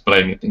things or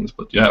explaining things,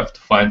 but you have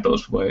to find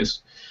those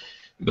ways,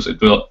 because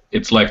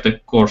it's like the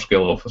core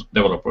skill of a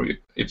developer.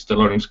 It's the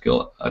learning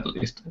skill, at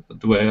least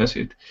the way I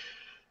see it.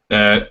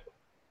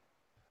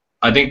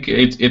 I think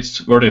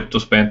it's worth it to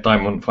spend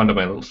time on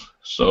fundamentals.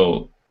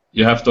 So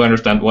you have to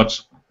understand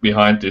what's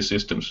behind these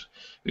systems,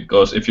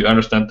 because if you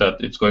understand that,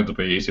 it's going to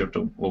be easier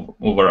to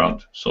move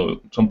around.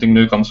 So something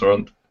new comes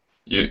around,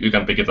 you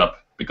can pick it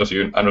up because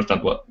you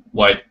understand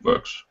why it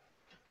works.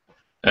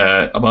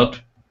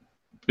 About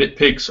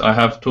picks, I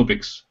have 2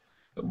 picks.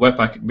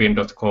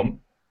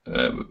 Webpackbin.com.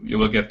 You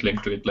will get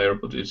linked to it later,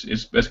 but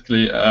it's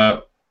basically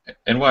an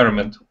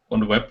environment on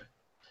the web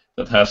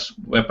that has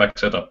Webpack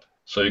set up.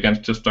 So you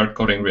can just start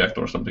coding React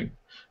or something,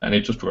 and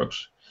it just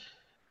works.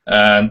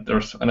 And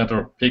there's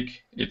another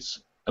pick.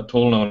 It's a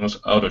tool known as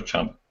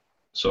AutoJump.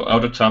 So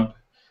AutoJump,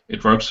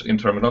 it works in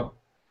terminal,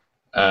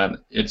 and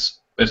it's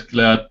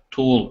basically a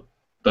tool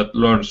that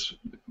learns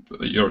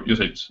your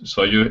usage.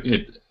 So you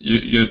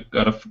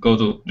kind of go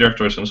to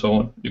directories and so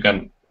on. You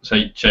can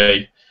say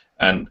J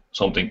and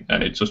something,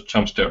 and it just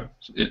jumps there.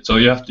 So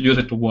you have to use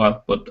it a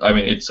while, but I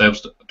mean it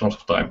saves tons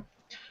of time.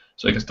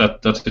 So I guess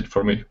that's it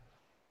for me.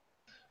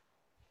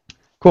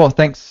 Cool,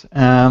 thanks.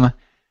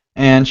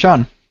 And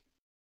Sean.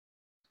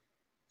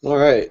 All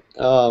right.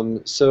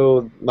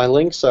 So my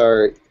links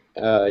are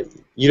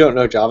You Don't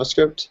Know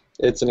JavaScript.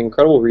 It's an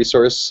incredible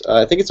resource.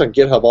 I think it's on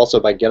GitHub also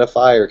by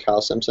Getify or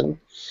Kyle Simpson.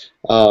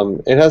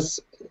 It has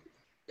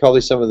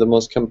probably some of the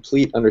most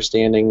complete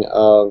understanding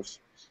of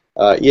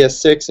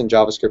ES6 and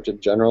JavaScript in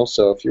general.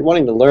 So if you're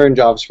wanting to learn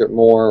JavaScript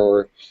more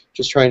or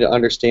just trying to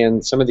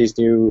understand some of these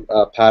new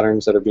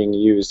patterns that are being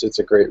used, it's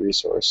a great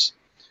resource.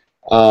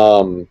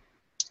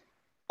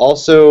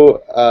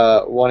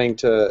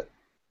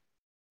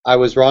 I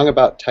was wrong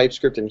about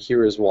TypeScript, and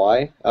here is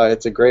why.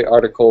 It's a great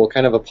article,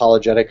 kind of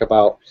apologetic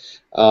about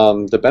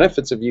the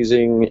benefits of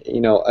using,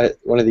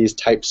 one of these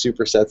type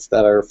supersets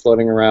that are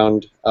floating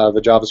around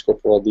the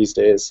JavaScript world these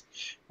days.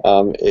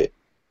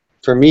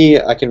 For me,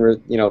 I can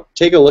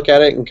take a look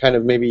at it and kind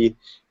of maybe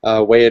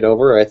weigh it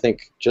over. I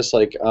think just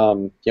like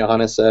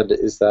Johannes said,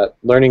 is that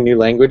learning new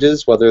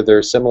languages, whether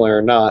they're similar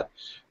or not,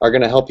 are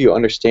going to help you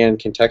understand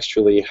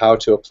contextually how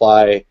to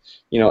apply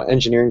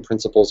engineering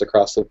principles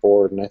across the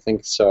board. And I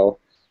think so.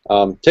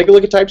 Take a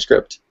look at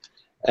TypeScript.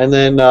 And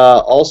then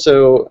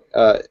also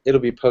it'll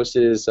be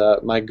posted as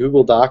my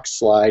Google Docs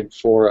slide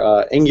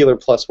for Angular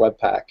plus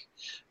Webpack.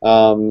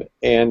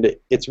 And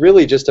it's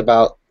really just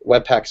about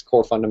Webpack's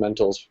core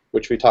fundamentals,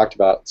 which we talked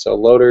about. So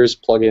loaders,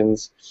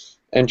 plugins,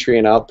 entry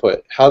and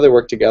output, how they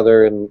work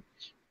together, and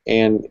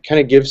kind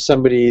of give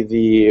somebody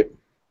the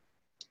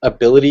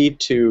ability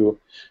to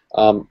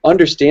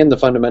understand the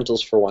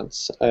fundamentals for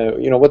once.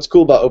 What's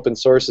cool about open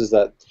source is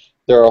that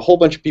there are a whole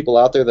bunch of people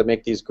out there that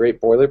make these great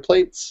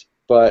boilerplates,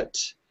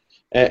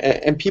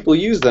 and people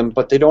use them,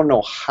 but they don't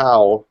know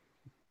how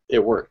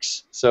it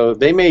works. So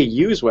they may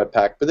use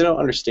Webpack, but they don't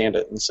understand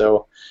it. And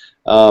so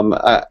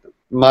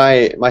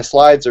my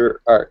slides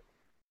are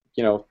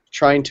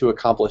trying to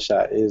accomplish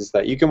that, is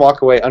that you can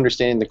walk away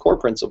understanding the core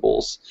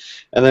principles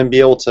and then be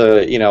able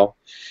to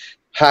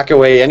hack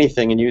away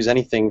anything and use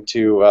anything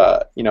to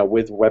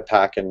with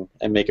Webpack and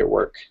make it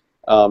work.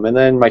 And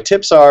then my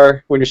tips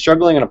are, when you're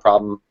struggling on a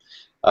problem,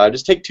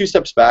 just take 2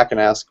 steps back and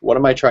ask, what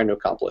am I trying to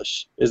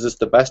accomplish? Is this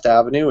the best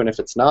avenue? And if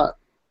it's not,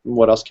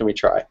 what else can we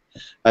try?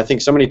 I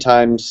think so many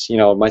times,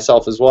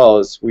 myself as well,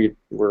 is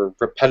we're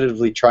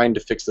repetitively trying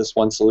to fix this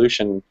one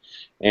solution,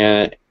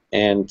 and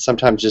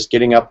sometimes just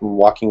getting up and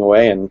walking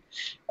away and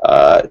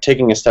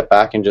taking a step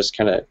back and just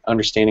kind of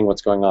understanding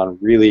what's going on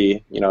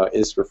really,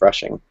 is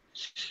refreshing.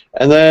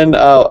 And then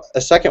a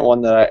second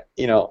one that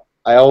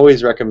I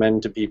always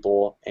recommend to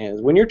people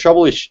is, when you're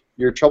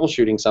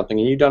troubleshooting something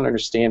and you don't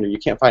understand or you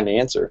can't find an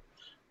answer,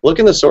 look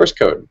in the source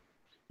code.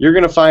 You're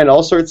going to find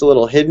all sorts of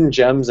little hidden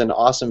gems and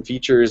awesome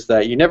features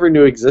that you never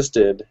knew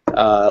existed,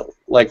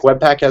 like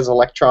Webpack has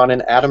Electron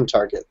and Atom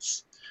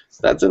targets.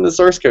 That's in the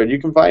source code. You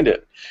can find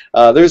it.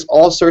 There's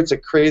all sorts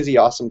of crazy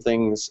awesome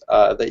things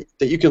that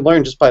you can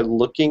learn just by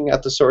looking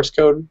at the source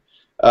code,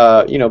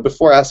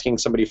 before asking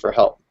somebody for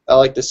help. I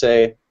like to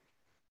say,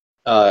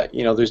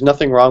 there's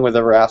nothing wrong with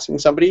ever asking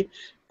somebody,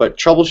 but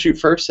troubleshoot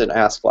first and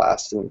ask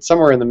last. And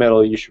somewhere in the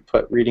middle, you should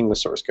put reading the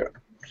source code.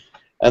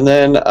 And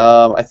then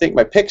I think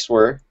my picks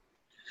were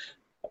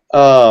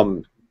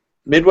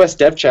Midwest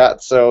Dev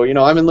Chat. So,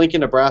 I'm in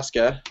Lincoln,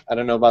 Nebraska. I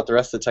don't know about the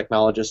rest of the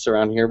technologists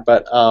around here,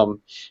 but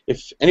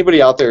if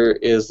anybody out there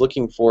is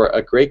looking for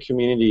a great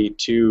community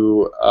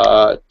to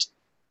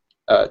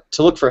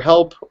look for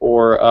help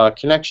or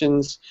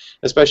connections,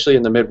 especially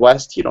in the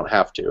Midwest, you don't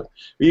have to.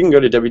 You can go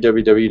to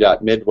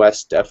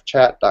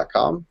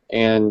www.midwestdevchat.com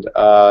and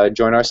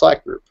join our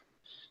Slack group.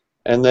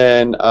 And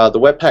then the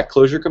Webpack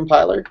closure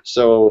compiler.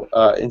 So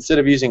instead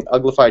of using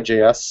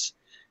Uglify.js,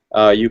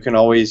 you can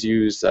always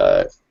use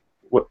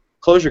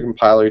closure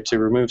compiler to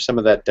remove some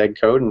of that dead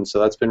code, and so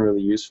that's been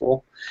really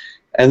useful.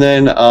 And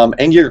then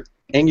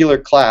Angular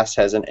class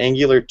has an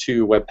Angular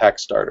 2 Webpack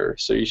starter,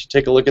 so you should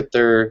take a look at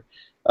their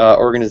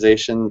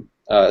organization,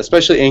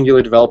 especially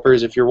Angular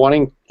developers. If you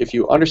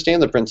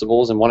understand the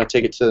principles and want to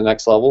take it to the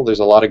next level, there's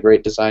a lot of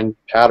great design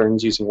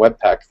patterns using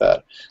Webpack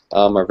that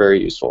are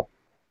very useful.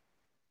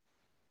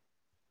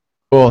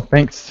 Cool,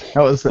 thanks.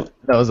 That was a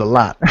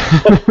lot.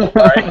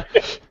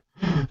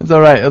 It's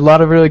all right. A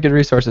lot of really good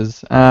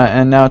resources.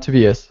 And now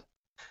Tobias.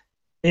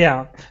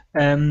 Yeah.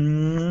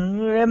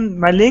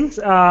 My links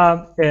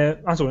are the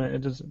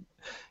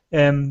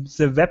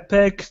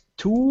Webpack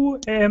 2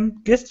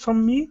 gist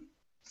from me,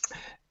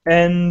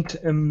 and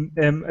a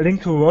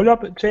link to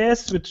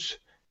Rollup.js, which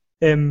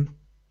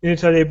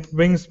initially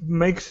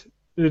makes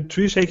the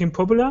tree shaking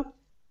popular.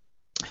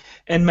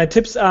 And my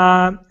tips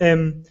are,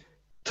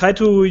 try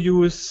to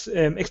use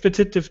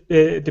explicit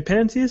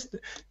dependencies.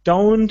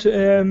 Don't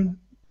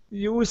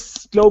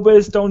use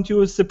globals, don't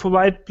use the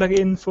provide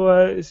plugin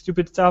for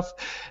stupid stuff,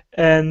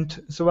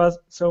 and so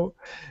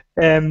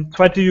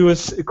try to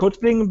use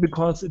CodeSpring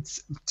because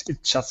it's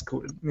just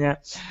cool. Yeah.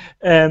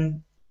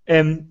 And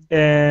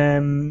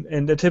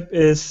the tip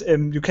is,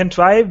 you can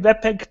try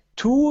Webpack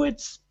 2.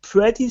 It's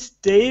pretty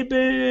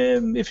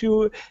stable if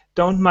you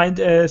don't mind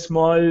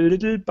small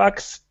little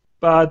bugs.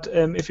 But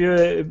if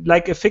you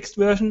like a fixed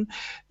version,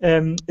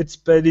 should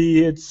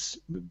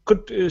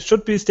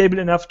be stable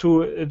enough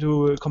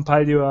to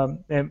compile your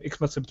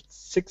ECMAScript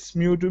 6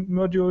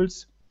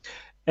 modules.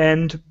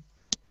 And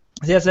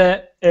there's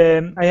I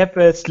have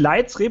a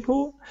slides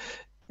repo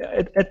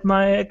at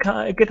my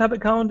GitHub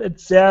account.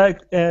 It's there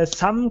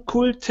some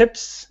cool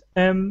tips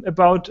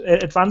about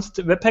advanced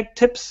Webpack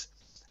tips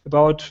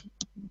about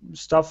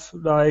stuff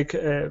like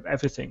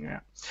everything. Yeah.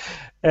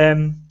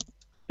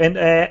 And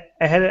I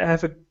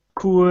have a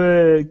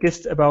cool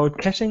gist about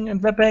caching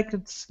and Webpack.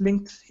 It's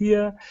linked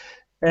here.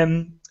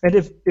 And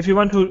if you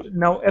want to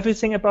know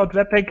everything about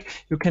Webpack,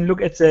 you can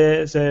look at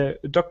the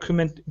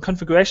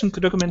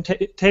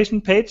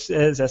documentation page.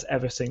 There's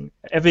everything,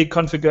 every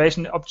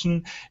configuration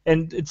option,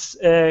 and it's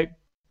a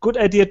good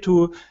idea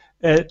to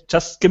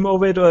just skim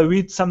over it or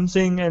read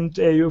something, and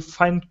you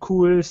find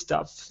cool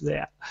stuff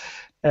there.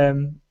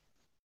 And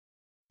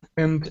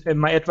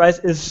my advice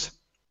is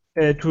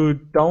to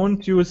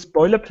don't use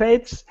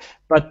boilerplates,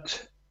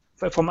 but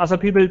from other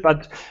people,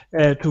 but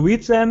to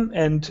read them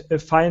and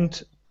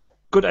find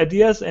good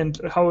ideas and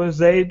how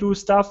they do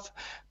stuff,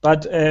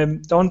 but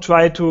don't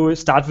try to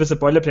start with the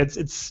boilerplates.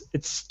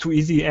 It's too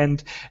easy,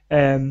 and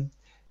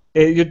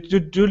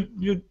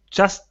you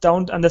just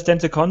don't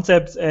understand the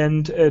concepts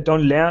and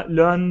don't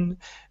learn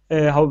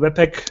how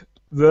Webpack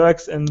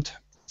works, and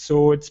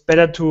so it's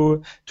better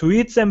to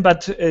read them,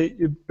 but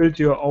you build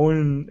your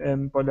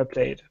own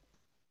boilerplate.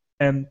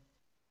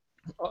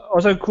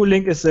 Also, a cool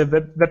link is the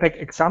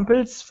Webpack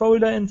examples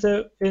folder in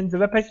the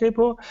Webpack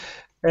repo.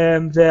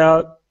 There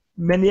are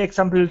many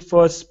examples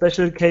for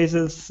special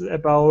cases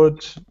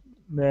about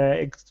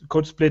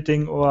code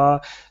splitting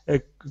or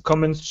a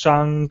comments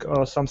chunk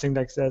or something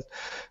like that.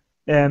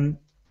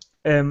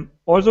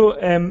 Also,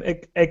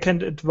 I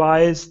can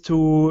advise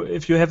to,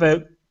 if you have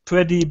a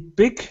pretty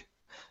big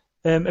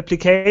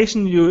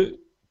application, you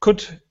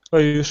could or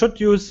you should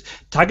use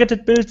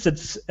targeted builds.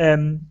 That's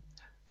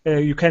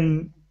you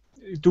can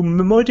do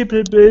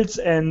multiple builds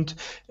and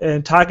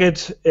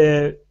target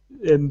the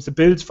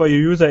builds for your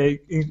user.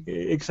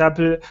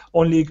 Example,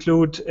 only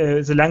include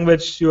the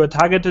language you are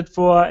targeted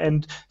for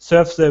and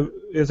serve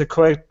the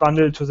correct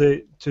bundle to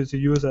the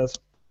users.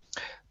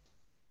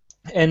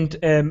 And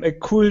a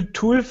cool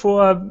tool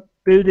for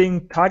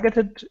building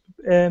targeted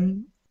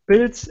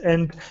builds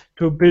and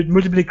to build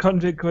multiple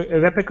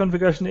Webpack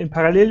configuration in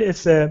parallel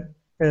is the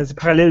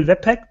parallel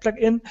Webpack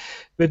plugin,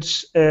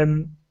 which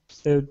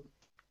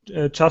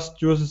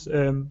just uses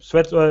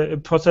threads or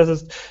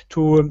processes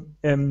to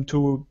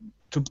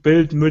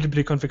build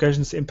multiple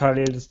configurations in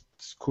parallel.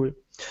 It's cool.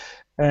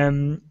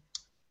 And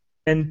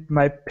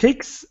my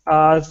picks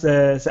are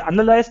the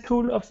analyze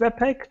tool of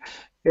Webpack.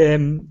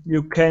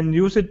 You can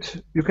use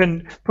it. You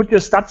can put your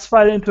stats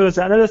file into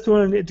the analyze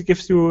tool, and it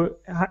gives you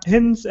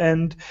hints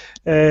and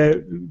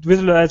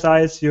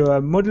visualize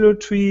your modulo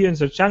tree and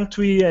the chunk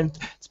tree, and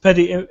it's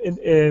pretty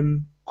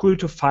cool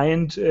to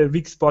find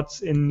weak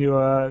spots in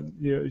your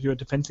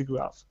dependency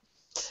graph.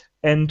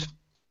 And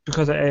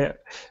because I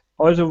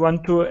also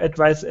want to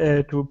advise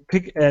to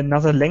pick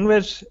another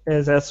language,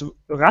 there's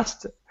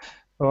Rust.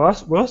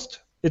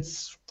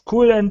 It's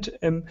cool and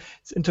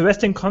it's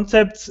interesting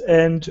concepts,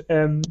 and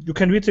you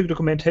can read the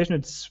documentation.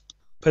 It's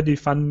pretty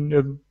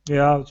fun.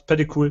 Yeah, it's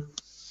pretty cool.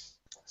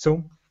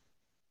 So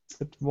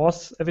that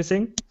was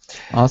everything.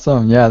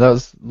 Awesome. Yeah, that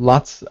was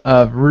lots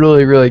of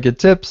really, really good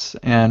tips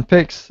and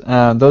picks.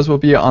 Those will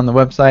be on the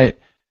website.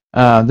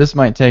 This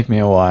might take me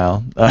a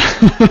while, but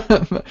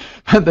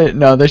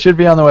they should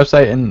be on the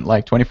website in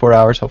like 24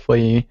 hours,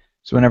 hopefully,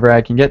 so whenever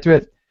I can get to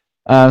it.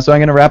 So I'm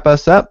going to wrap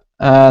us up.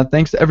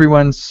 Thanks to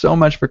everyone so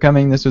much for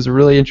coming. This was a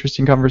really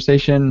interesting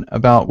conversation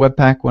about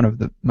Webpack, one of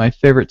my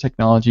favorite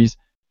technologies.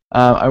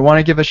 I want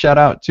to give a shout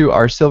out to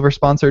our silver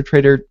sponsor,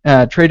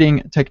 Trading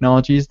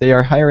Technologies. They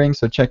are hiring,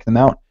 so check them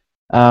out.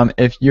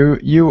 If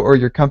you or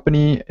your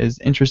company is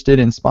interested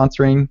in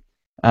sponsoring,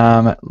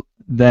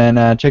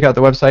 then check out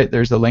the website.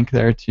 There's a link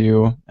there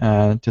to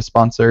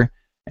sponsor.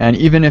 And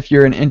even if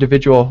you're an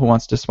individual who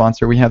wants to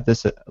sponsor, we have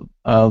this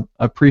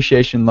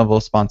appreciation level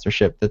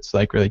sponsorship that's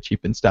like really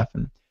cheap and stuff.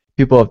 And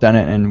people have done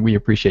it, and we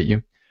appreciate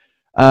you.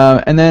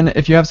 And then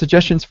if you have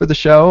suggestions for the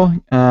show,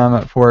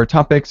 for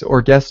topics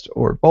or guests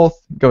or both,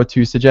 go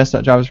to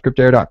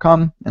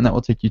suggest.javascriptair.com, and that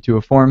will take you to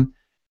a form.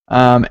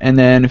 And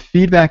then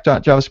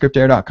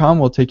feedback.javascriptair.com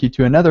will take you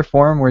to another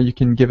forum where you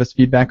can give us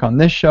feedback on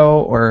this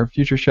show or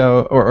future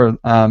show or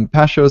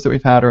past shows that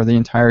we've had or the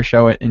entire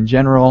show in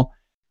general.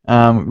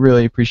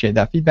 Really appreciate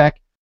that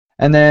feedback.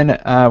 And then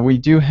we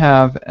do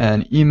have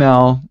an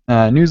email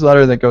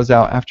newsletter that goes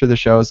out after the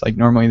shows, like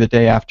normally the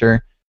day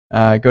after.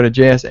 Go to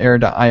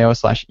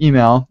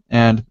jsAir.io/email,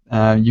 and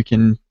you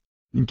can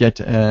get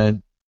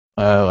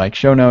like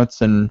show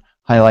notes and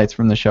highlights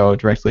from the show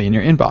directly in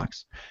your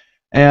inbox.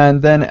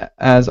 And then,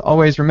 as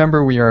always,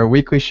 remember we are a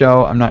weekly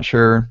show. I'm not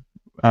sure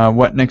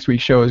what next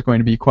week's show is going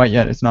to be quite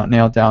yet. It's not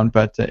nailed down,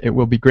 but it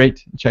will be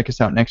great. Check us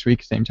out next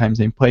week, same time,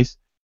 same place.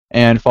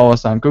 And follow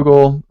us on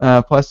Google+,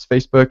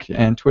 Facebook,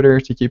 and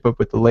Twitter to keep up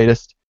with the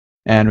latest.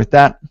 And with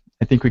that,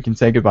 I think we can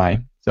say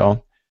goodbye.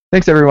 So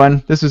thanks,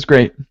 everyone. This was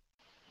great.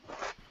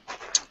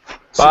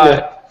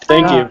 Bye.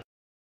 Thank you.